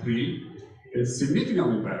 DALL-E 3 is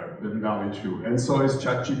significantly better than DALL-E 2, and so is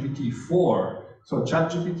ChatGPT 4. So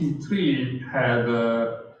ChatGPT 3 had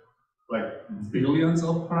billions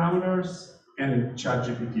of parameters, and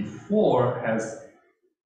ChatGPT 4 has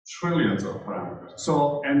trillions of parameters.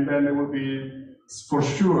 So, and then there will be for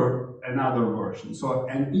sure another version. So,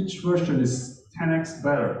 and each version is 10x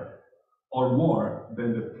better or more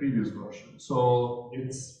than the previous version. So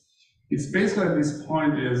it's basically at this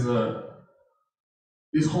point is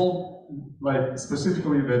this whole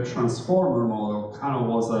specifically the transformer model kind of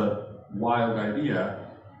was a wild idea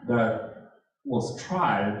that was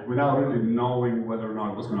tried without really knowing whether or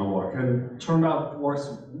not it was going to work, and turned out it works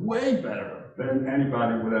way better than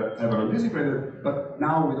anybody would have ever anticipated. But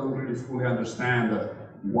now we don't really fully understand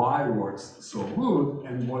why it works so good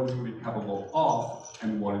and what it's really capable of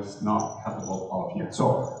and what it's not capable of yet.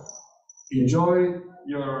 So enjoy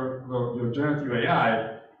your generative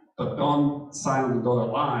AI, but don't sign on the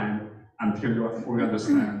dotted line until you fully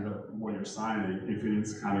understand what you're signing, if it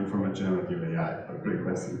is coming from a generative AI. A great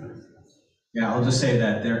question. Yeah, I'll just say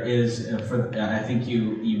that there is, I think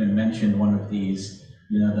you even mentioned one of these,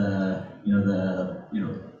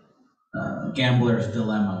 gambler's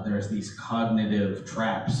dilemma. There's these cognitive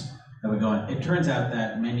traps that we go in. It turns out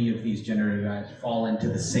that many of these generative AIs fall into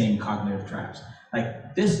the same cognitive traps.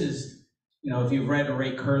 This is, if you've read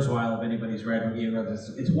Ray Kurzweil, if anybody's read,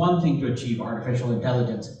 it's one thing to achieve artificial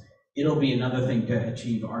intelligence. It'll be another thing to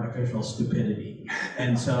achieve artificial stupidity.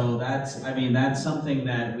 And so that's something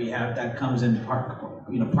that we have that comes in part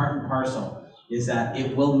and parcel, is that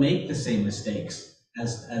it will make the same mistakes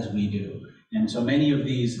as we do. And so many of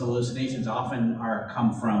these hallucinations often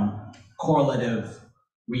come from correlative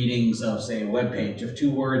readings of, say, a web page. If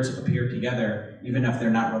two words appear together, even if they're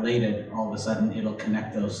not related, all of a sudden it'll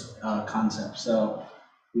connect those concepts. So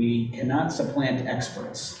we cannot supplant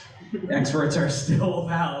experts. Experts are still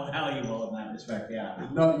valuable in that respect, yeah.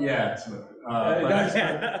 Not yet.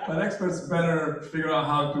 But experts better figure out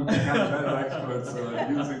how to become better experts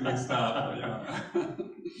using this stuff. Yeah.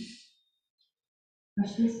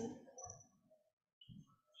 Questions?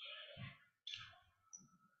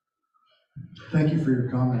 Thank you for your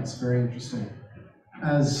comments, very interesting.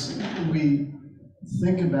 As we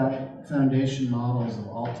think about foundation models of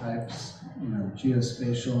all types,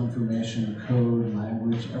 geospatial information, code,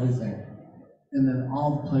 language, everything, and then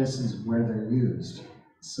all the places where they're used.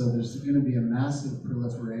 So there's going to be a massive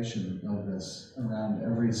proliferation of this around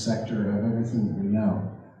every sector of everything that we know.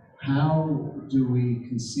 How do we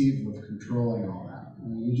conceive of controlling all that?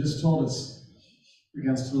 You just told us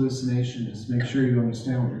against hallucination, just make sure you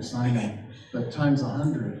understand what you're signing, but times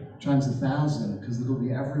 100 times 1,000, because it'll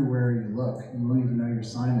be everywhere you look. You won't even know you're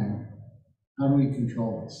signing. How do we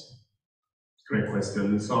control this? Great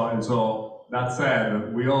question. So that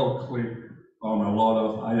said, we all click on a lot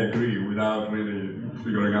of I agree without really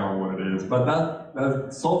figuring out what it is. But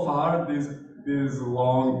that so far, these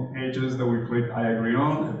long pages that we click I agree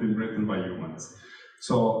on have been written by humans.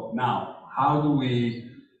 So now, how do we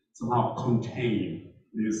somehow contain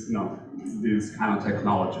these kind of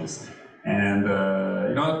technologies? And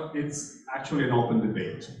it's actually an open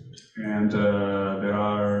debate. And there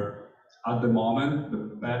are, at the moment, the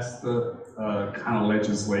best kind of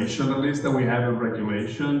legislation, at least that we have in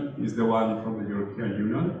regulation, is the one from the European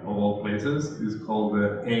Union, of all places. It's called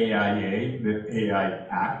the AIA, the AI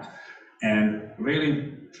Act, and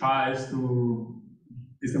really tries to,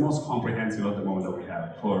 it's the most comprehensive at the moment that we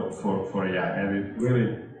have for AI, and it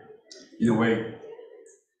really, in a way,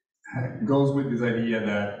 goes with this idea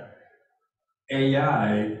that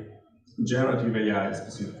AI, generative AI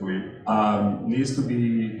specifically, needs to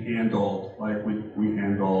be handled like we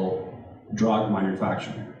handle drug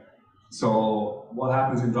manufacturing. So what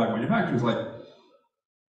happens in drug manufacturing is like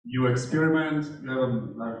you experiment, you have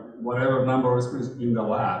whatever number of experiments in the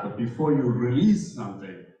lab, but before you release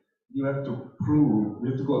something, you have to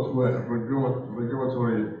go through a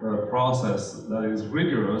regulatory process that is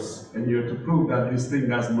rigorous, and you have to prove that this thing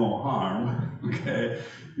does no harm. Okay,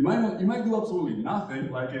 you might do absolutely nothing,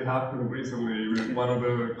 like it happened recently with one of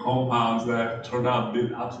the compounds that turned out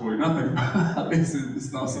did absolutely nothing. At least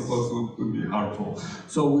it's not supposed to be harmful.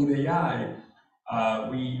 So with AI,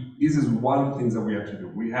 this is one of the things that we have to do.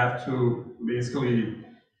 We have to basically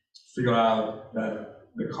figure out that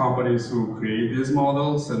the companies who create these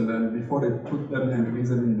models, and then before they put them and release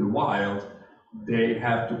them in the wild, they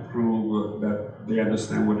have to prove that they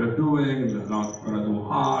understand what they're doing, they're not going to do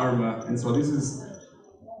harm. And so this is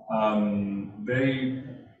very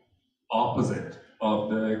opposite of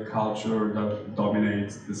the culture that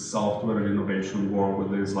dominates the software and innovation world, where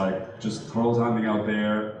there's like, just throw something out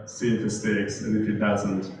there, see if it sticks, and if it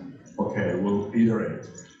doesn't, okay, we'll iterate.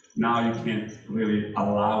 Now you can't really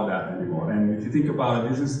allow that anymore. And if you think about it,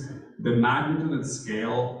 this is the magnitude and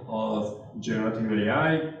scale of generative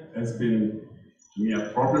AI has been, to me,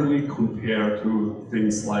 appropriately compared to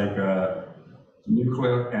things like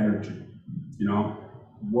nuclear energy. You know,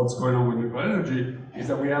 what's going on with nuclear energy is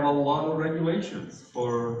that we have a lot of regulations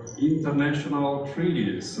for international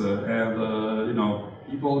treaties and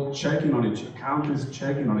people checking on countries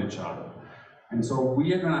checking on each other. And so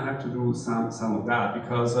we are going to have to do some of that,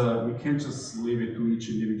 because we can't just leave it to each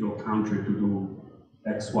individual country to do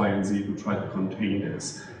X, Y, and Z to try to contain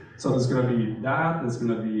this. So there's going to be that. There's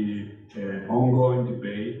going to be an ongoing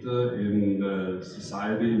debate in the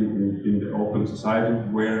society, in the open society,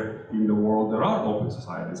 where in the world there are open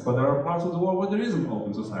societies, but there are parts of the world where there isn't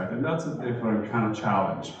open society, and that's a different kind of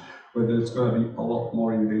challenge, where there's going to be a lot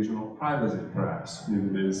more invasion of privacy, perhaps,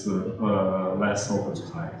 in these less open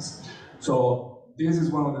societies. So this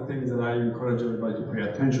is one of the things that I encourage everybody to pay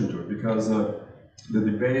attention to, because the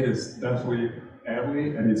debate is definitely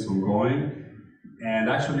early and it's ongoing.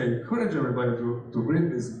 And actually, I encourage everybody to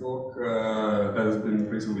read this book that has been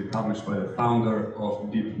recently published by the founder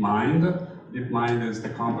of DeepMind. DeepMind is the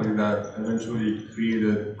company that eventually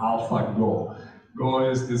created AlphaGo. Go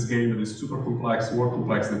is this game that is super complex, more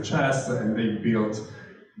complex than chess, and they built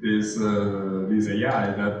this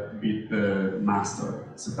AI that beat the master.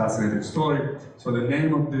 It's a fascinating story. So the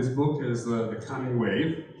name of this book is The Coming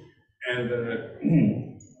Wave, and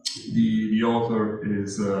the author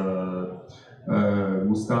is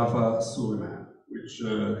Mustafa Suleyman, which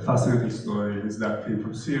fascinating story. His dad came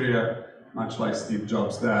from Syria, much like Steve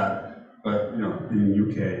Jobs' dad, but in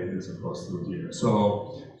UK as opposed to here.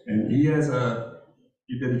 So, and he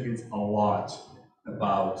dedicates a lot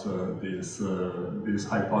about this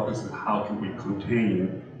hypothesis: how can we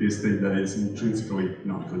contain this thing that is intrinsically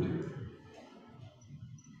not contained?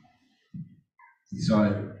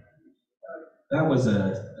 So that was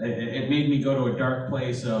it made me go to a dark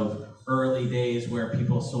place of early days where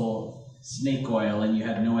people sold snake oil and you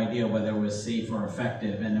had no idea whether it was safe or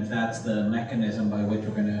effective. And if that's the mechanism by which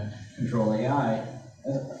we're going to control AI,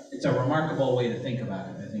 it's a remarkable way to think about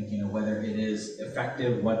it. I think, whether it is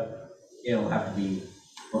effective, we'll have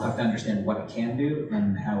to understand what it can do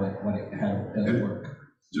and how it does work.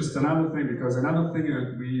 Just another thing, because another thing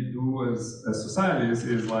that we do as societies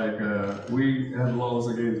is like we have laws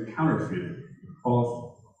against counterfeiting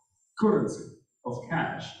of currency, of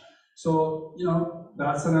cash. So,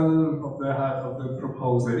 that's another of the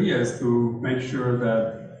proposed ideas, to make sure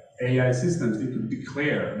that AI systems need to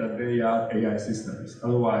declare that they are AI systems.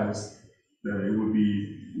 Otherwise, it would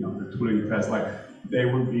be, the Turing test. Like, they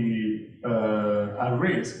would be at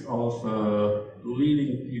risk of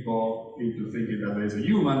leading people into thinking that there is a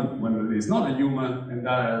human when there is not a human, and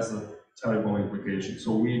that has a terrible implication.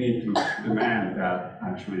 So we need to demand that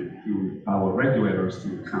actually to our regulators to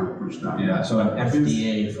kind of push down. Yeah, so an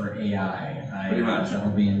FDA for AI, that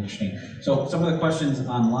would be interesting. So some of the questions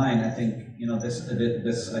online, I think, you know,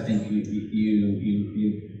 this I think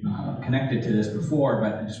you connected to this before,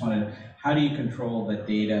 but I just wanted, how do you control the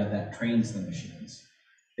data that trains the machines?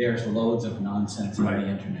 There's loads of nonsense on the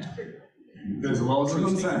internet. There's loads of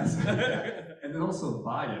nonsense. And then also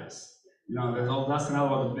bias. You know, that's another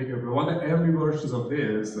one of the bigger, one of the early versions of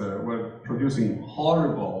this were producing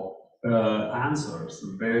horrible answers,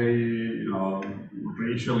 very, you know,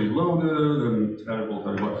 racially loaded and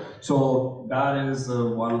terrible. So that is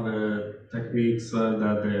one of the techniques that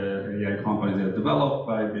the AI companies have developed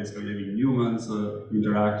by basically having humans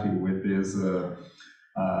interacting with these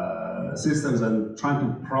systems and trying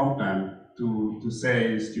to prompt them to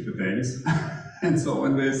say stupid things. And so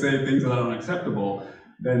when they say things that are unacceptable,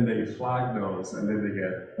 then they flag those and then they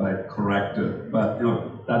get like corrected. But you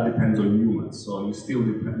know, that depends on humans. So you still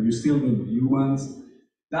need humans.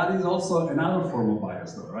 That is also another form of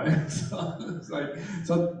bias though, right? So it's like,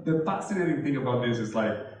 so the fascinating thing about this is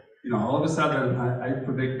like, you know, all of a sudden I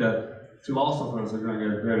predict that philosophers are going to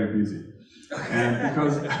get very busy. And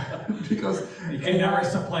because you can never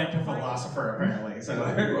supplant a philosopher apparently. So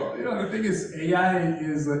well, you know, the thing is, AI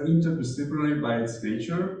is interdisciplinary by its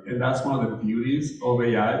nature, and that's one of the beauties of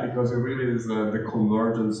AI because it really is the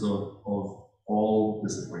convergence of all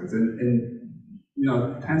disciplines, and you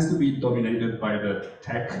know, it tends to be dominated by the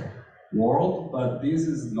tech world, but this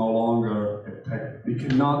is no longer a tech. We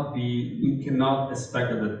cannot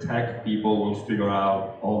expect that the tech people will figure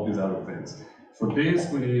out all these other things. For this,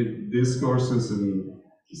 we need discourses in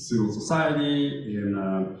civil society,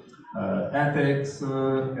 in ethics,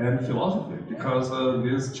 and philosophy, because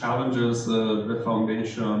this challenges the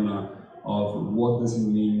foundation of what does it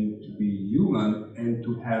mean to be human and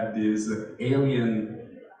to have this alien.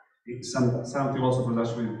 Some philosophers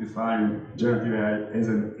actually define generative AI as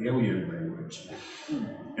an alien language.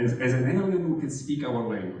 As an alien who can speak our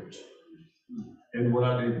language. And what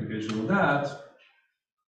are the implications of that?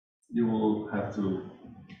 You will have to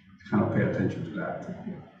kind of pay attention to that.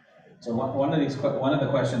 So one of the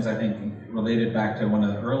questions I think related back to one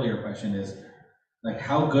of the earlier questions is like,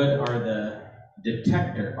 how good are the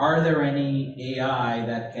detector? Are there any AI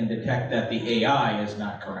that can detect that the AI is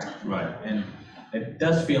not correct? Right. And it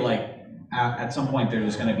does feel like at some point they're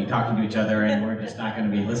just going to be talking to each other and we're just not going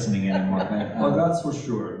to be listening anymore. But, well, that's for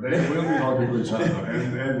sure. They will be talking to each other,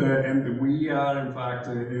 and we are, in fact,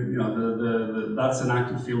 you know, that's an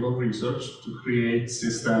active field of research to create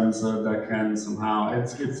systems that can somehow.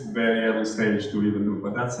 It's very early stage to even do,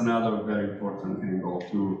 but that's another very important angle,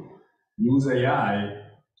 to use AI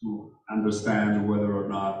to understand whether or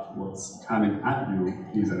not what's coming at you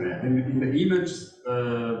is an AI. In the image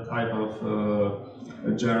type of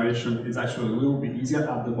generation, it's actually a little bit easier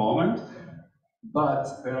at the moment,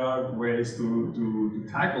 but there are ways to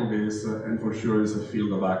tackle this, and for sure it's a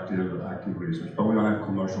field of active research, but we don't have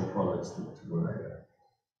commercial products to go there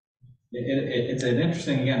yet. It's an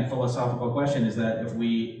interesting, again, philosophical question, is that if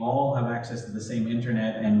we all have access to the same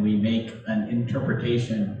internet and we make an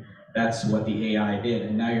interpretation, that's what the AI did,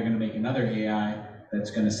 and now you're going to make another AI that's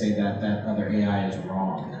going to say that that other AI is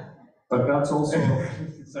wrong. But that's also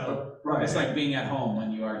so right. It's like being at home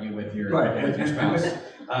when you argue with your spouse.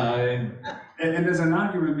 And there's an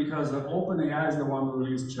argument because OpenAI is the one who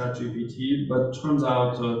released ChatGPT, but turns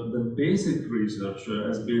out the basic research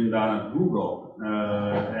has been done at Google,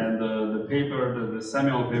 and the paper, the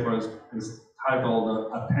seminal paper, is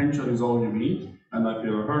titled "Attention is All You Need." I don't know if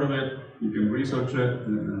you ever heard of it. You can research it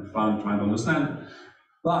and find trying to understand.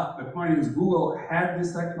 But the point is, Google had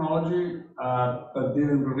this technology, but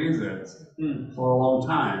didn't release it for a long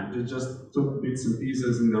time. They just took bits and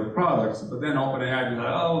pieces in their products. But then OpenAI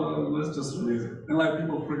decided, oh, let's just release it. And like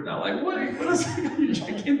people freaked out, like, wait a second, you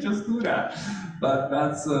can't just do that. But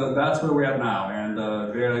that's where we are now. And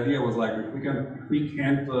their idea was like, if we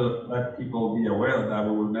can't let people be aware of that,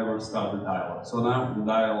 we will never start the dialogue. So now the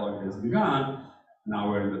dialogue has begun.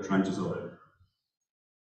 Now we're in the trenches of it.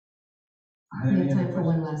 We have time for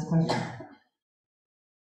one last question.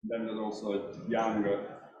 Then there's also a younger.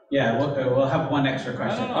 yeah, we'll have one extra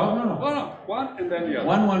question. No. One and then the other.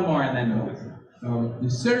 One more and then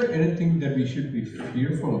Is there anything that we should be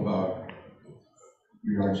fearful about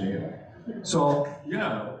regarding AI? So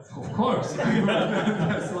yeah, of course.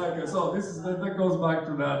 That's like, so this is that goes back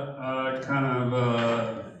to that kind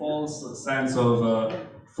of false sense of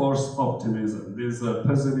forced optimism, this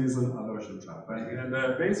pessimism aversion trap. And interesting.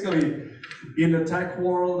 And basically, in the tech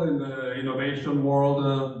world, in the innovation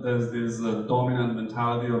world, there's this dominant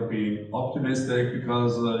mentality of being optimistic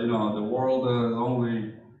because the world has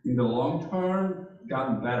only in the long term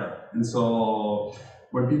gotten better. And so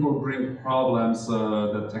when people bring problems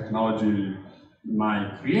that technology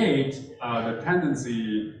might create, the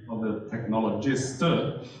tendency of the technologist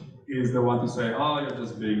is the one to say, oh, you're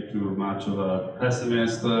just being too much of a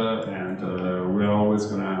pessimist, and we're always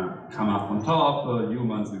gonna come up on top,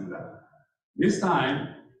 humans do that. This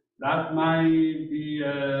time, that might be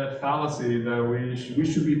a fallacy that we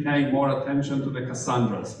should be paying more attention to the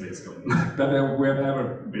Cassandras, basically, than we have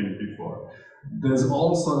ever been before. There's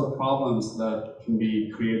all sort of problems that can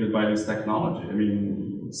be created by this technology. I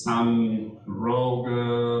mean, some rogue,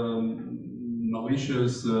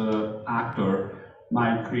 malicious actor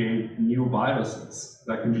might create new viruses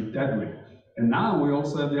that can be deadly. And now we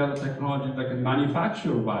also have the other technology that can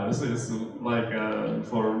manufacture viruses like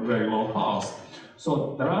for very low cost.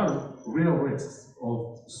 So there are real risks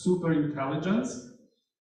of super intelligence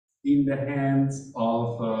in the hands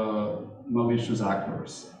of malicious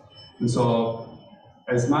actors. And so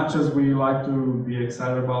as much as we like to be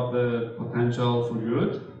excited about the potential for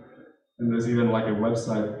good, and there's even like a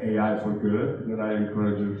website, AI for Good, that I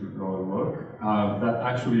encourage you to go and look, that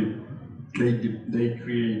actually they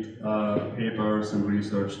create papers and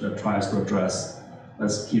research that tries to address,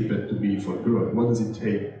 let's keep it to be for good. What does it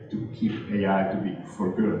take to keep AI to be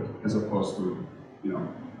for good, as opposed to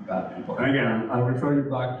bad people? And again, I'll refer you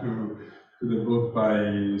back to the book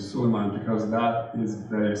by Suleiman, because that is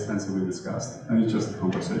very extensively discussed, and it's just a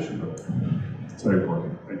conversation, but it's very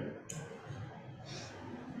important. Thank you.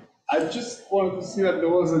 I just wanted to see that there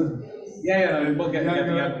was a... We'll get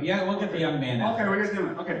the young man. Okay, we get the young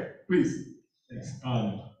man. Okay, please. Thanks.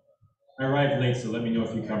 I arrived late, so let me know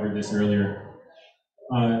if you covered this earlier.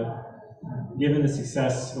 Given the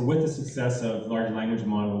success, or with the success of large language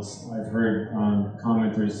models, I've heard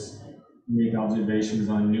commenters make observations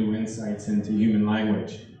on new insights into human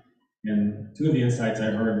language. And two of the insights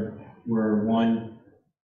I've heard were, one,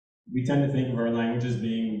 we tend to think of our language as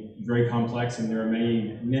being very complex, and there are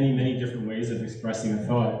many different ways of expressing a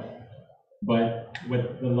thought. But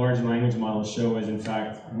what the large language models show is, in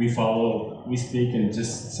fact, we speak in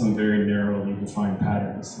just some very narrowly defined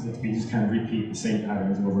patterns. We just kind of repeat the same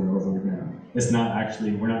patterns over and over again. It's not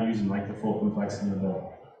actually, we're not using like the full complexity of the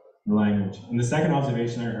language. And the second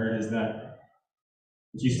observation I heard is that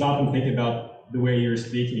if you stop and think about the way you're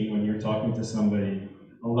speaking when you're talking to somebody,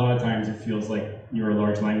 a lot of times it feels like you're a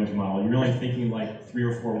large language model. You're only thinking like 3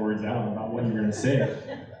 or 4 words out about what you're going to say.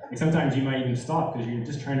 Like sometimes you might even stop because you're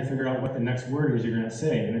just trying to figure out what the next word is you're going to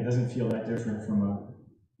say, and it doesn't feel that different from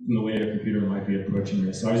the way a computer might be approaching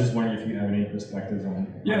it. So I was just wondering if you have any perspectives on it.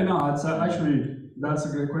 Yeah, no, it's actually, that's a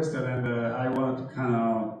great question, and I wanted to kind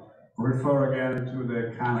of refer again to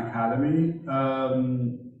the Khan Academy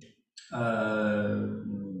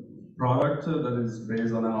product that is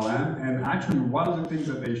based on LLM. And actually, one of the things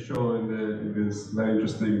that they show in this very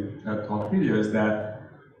interesting TED Talk video is that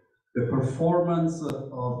the performance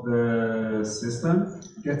of the system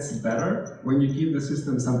gets better when you give the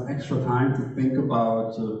system some extra time to think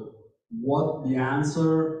about what the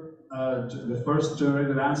answer, the first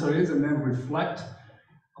generated answer is, and then reflect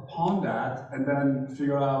upon that, and then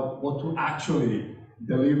figure out what to actually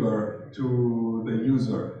deliver to the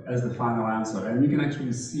user as the final answer. And you can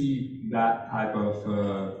actually see that type of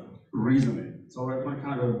reasoning. So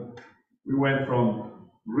we went from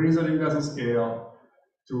reasoning doesn't scale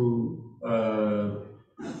to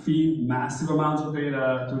feed massive amounts of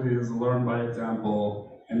data to this learn by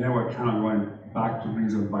example, and then we're kind of going back to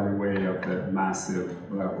reason by the way of the massive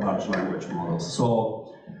large language models.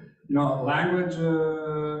 So, language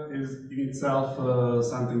is in itself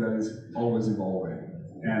something that is always evolving.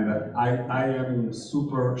 And I am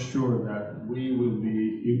super sure that we will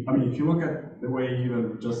be, if you look at the way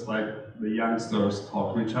even just like the youngsters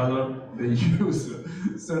talk to each other, they use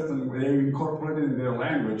they incorporate in their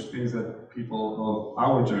language things that people of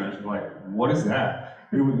our generation are like, what is that?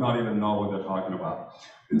 We would not even know what they're talking about.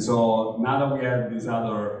 And so now that we have this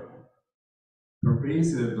other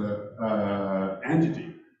pervasive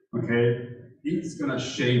entity, okay, it's gonna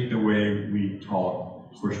shape the way we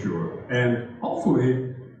talk for sure. And hopefully,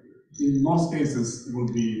 in most cases, it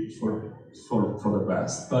will be for the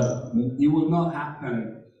best, but it will not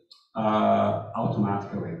happen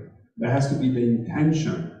automatically. There has to be the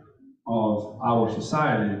intention of our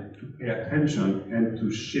society to pay attention and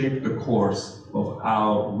to shape the course of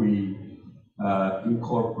how we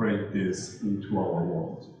incorporate this into our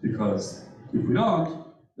world. Because if we don't,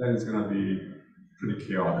 then it's going to be pretty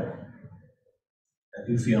chaotic. I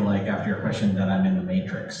do feel like after your question that I'm in the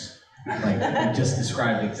matrix. Like you just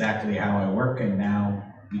described exactly how I work, and now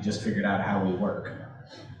you just figured out how we work.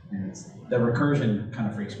 And the recursion kind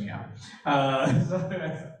of freaks me out.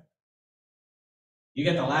 You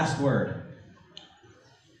get the last word.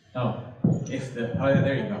 Oh,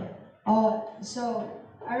 there you go. So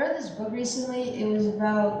I read this book recently. It was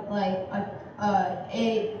about like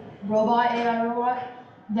a robot, AI robot,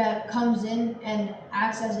 that comes in and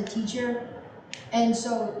acts as a teacher. And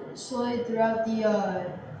so slowly throughout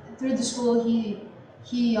through the school, he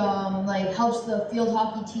like helps the field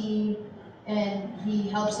hockey team, and he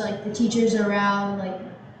helps like the teachers around, like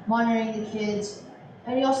monitoring the kids.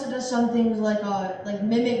 And he also does some things like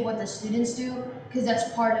mimic what the students do, because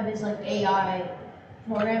that's part of his like AI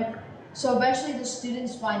program. So eventually the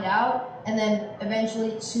students find out, and then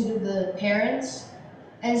eventually so do the parents.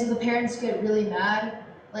 And so the parents get really mad,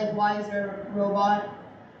 like, why is there a robot?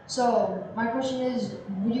 So my question is,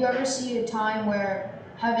 would you ever see a time where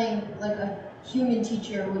having like a human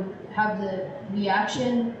teacher would have the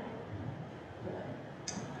reaction?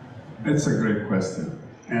 It's a great question.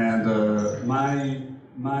 And my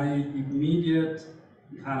immediate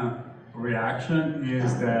kind of reaction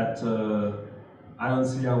is that I don't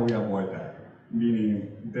see how we avoid that.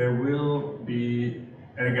 Meaning there will be,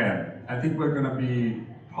 and again, I think we're going to be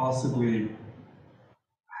possibly,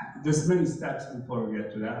 there's many steps before we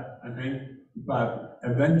get to that, I think, but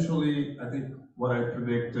eventually I think what I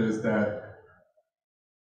predict is that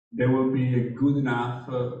there will be a good enough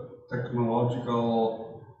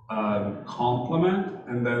technological complement,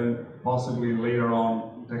 and then possibly later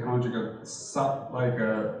on technological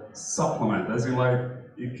supplement, as in like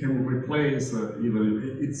it can replace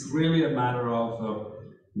even. It's really a matter of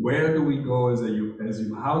where do we go as a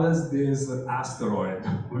human? How does this asteroid,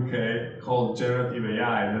 okay, called generative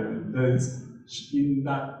AI, that is in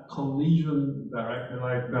that collision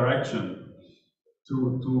direction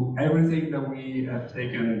to everything that we have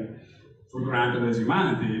taken for granted as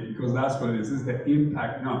humanity, because that's what it is. This is the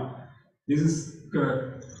impact. No, this is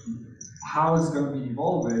how it's going to be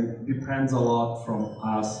evolving depends a lot from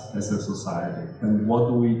us as a society, and what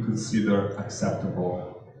do we consider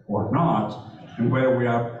acceptable or not, and whether we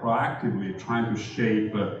are proactively trying to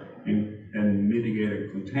shape and mitigate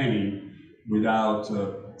and contain without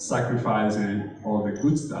sacrificing all the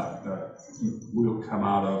good stuff that will come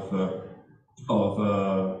out of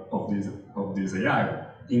this AI,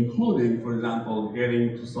 including, for example,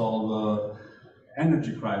 getting to solve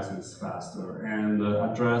energy crisis faster and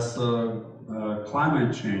address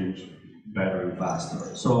climate change better and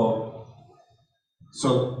faster. So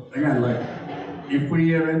again, like, if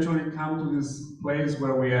we eventually come to this place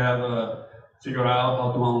where we have figure out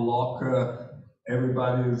how to unlock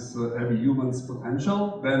every human's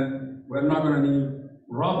potential, then we're not going to need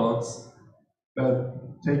robots that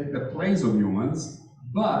take the place of humans.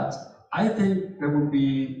 But I think there will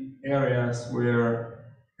be areas where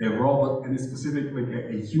a robot, and specifically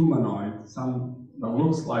a humanoid, some that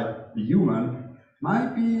looks like a human,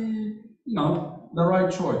 might be, the right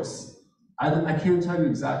choice. I can't tell you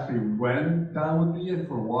exactly when that would be and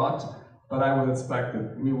for what, but I would expect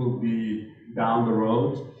that we will be down the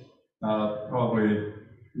road, probably,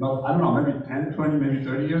 not, I don't know, maybe 10, 20, maybe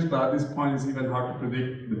 30 years, but at this point it's even hard to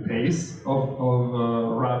predict the pace of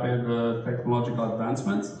rapid technological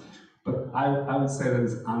advancements. But I would say that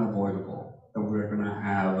it's unavoidable that we're going to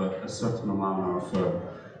have a certain amount of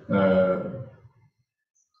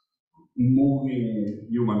moving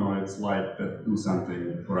humanoids that do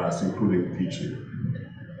something for us, including teaching.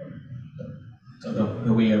 So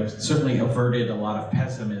we have certainly averted a lot of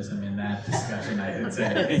pessimism in that discussion, I would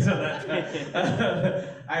say. So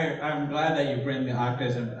I'm glad that you bring the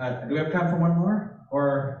optimism. Do we have time for one more?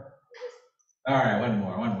 Or all right, one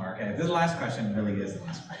more. Okay, this last question really is the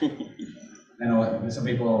last one. I know some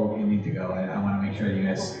people you need to go. I want to make sure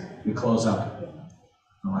we close up.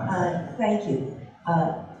 Thank you.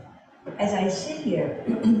 As I sit here,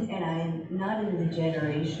 and I'm not in the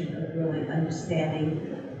generation of really understanding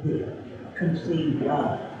the complete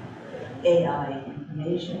AI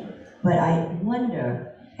information, but I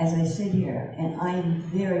wonder, as I sit here, and I'm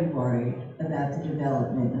very worried about the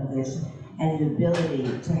development of this and the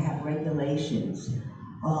ability to have regulations,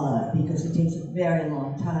 because it takes a very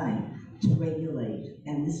long time to regulate,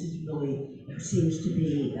 and this is really, seems to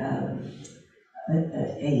be a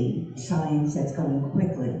science that's going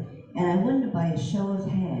quickly. And I wonder, by a show of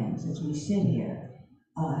hands, as we sit here,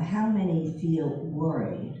 how many feel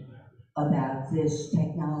worried about this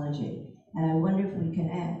technology? And I wonder if we can,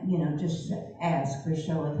 just ask for a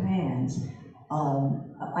show of hands.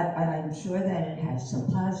 I'm sure that it has some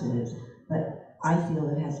positives, but I feel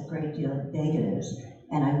it has a great deal of negatives,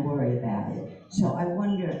 and I worry about it. So I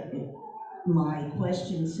wonder, if my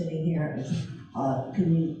question sitting here is,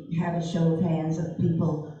 can you have a show of hands of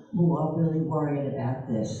people who are really worried about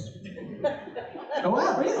this? Oh,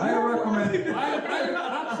 wow, really? I recommend,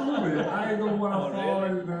 absolutely, I don't want to fall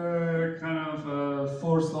in the kind of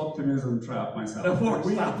forced optimism trap myself. The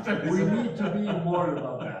forced optimism. We need to be worried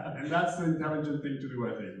about that, and that's the intelligent thing to do,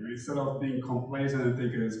 I think. Instead of being complacent and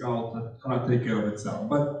thinking it's gonna take care of itself.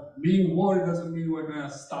 But being worried doesn't mean we're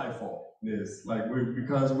gonna stifle this,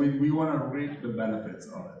 because we want to reap the benefits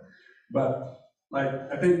of it. But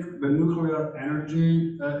I think the nuclear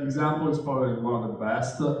energy example is probably one of the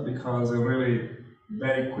best, because it really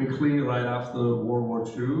very quickly, right after World War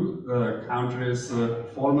II, countries,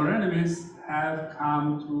 former enemies, have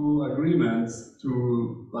come to agreements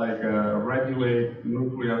to regulate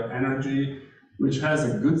nuclear energy, which has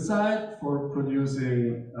a good side for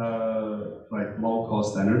producing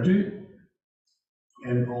low-cost energy,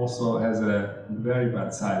 and also has a very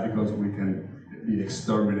bad side because we can be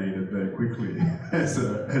exterminated very quickly as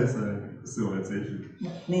a civilization.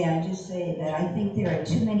 May I just say that I think there are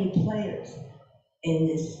too many players in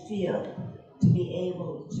this field to be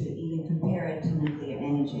able to even compare it to nuclear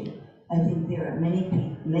energy. I think there are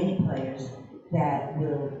many players that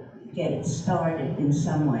will get it started in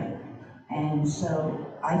some way. And so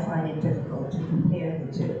I find it difficult to compare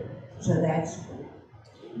the two. So that's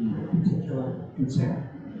a particular concern.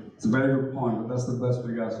 It's a very good point, but that's the best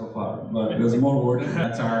we got so far. But there's more work.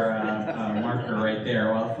 That's our marker right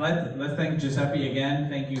there. Well, let's thank Giuseppe again.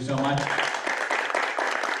 Thank you so much.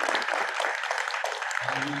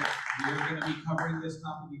 We're going to be covering this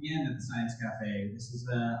topic again at the Science Cafe. This is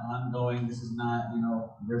ongoing. This is not,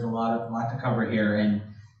 there's a lot to cover here. And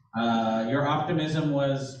your optimism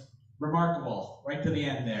was remarkable right to the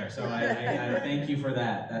end there. So I thank you for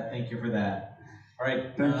that. Thank you for that. All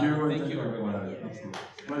right. Thank you. Thank you, everyone. Absolutely.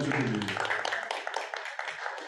 Pleasure to be here.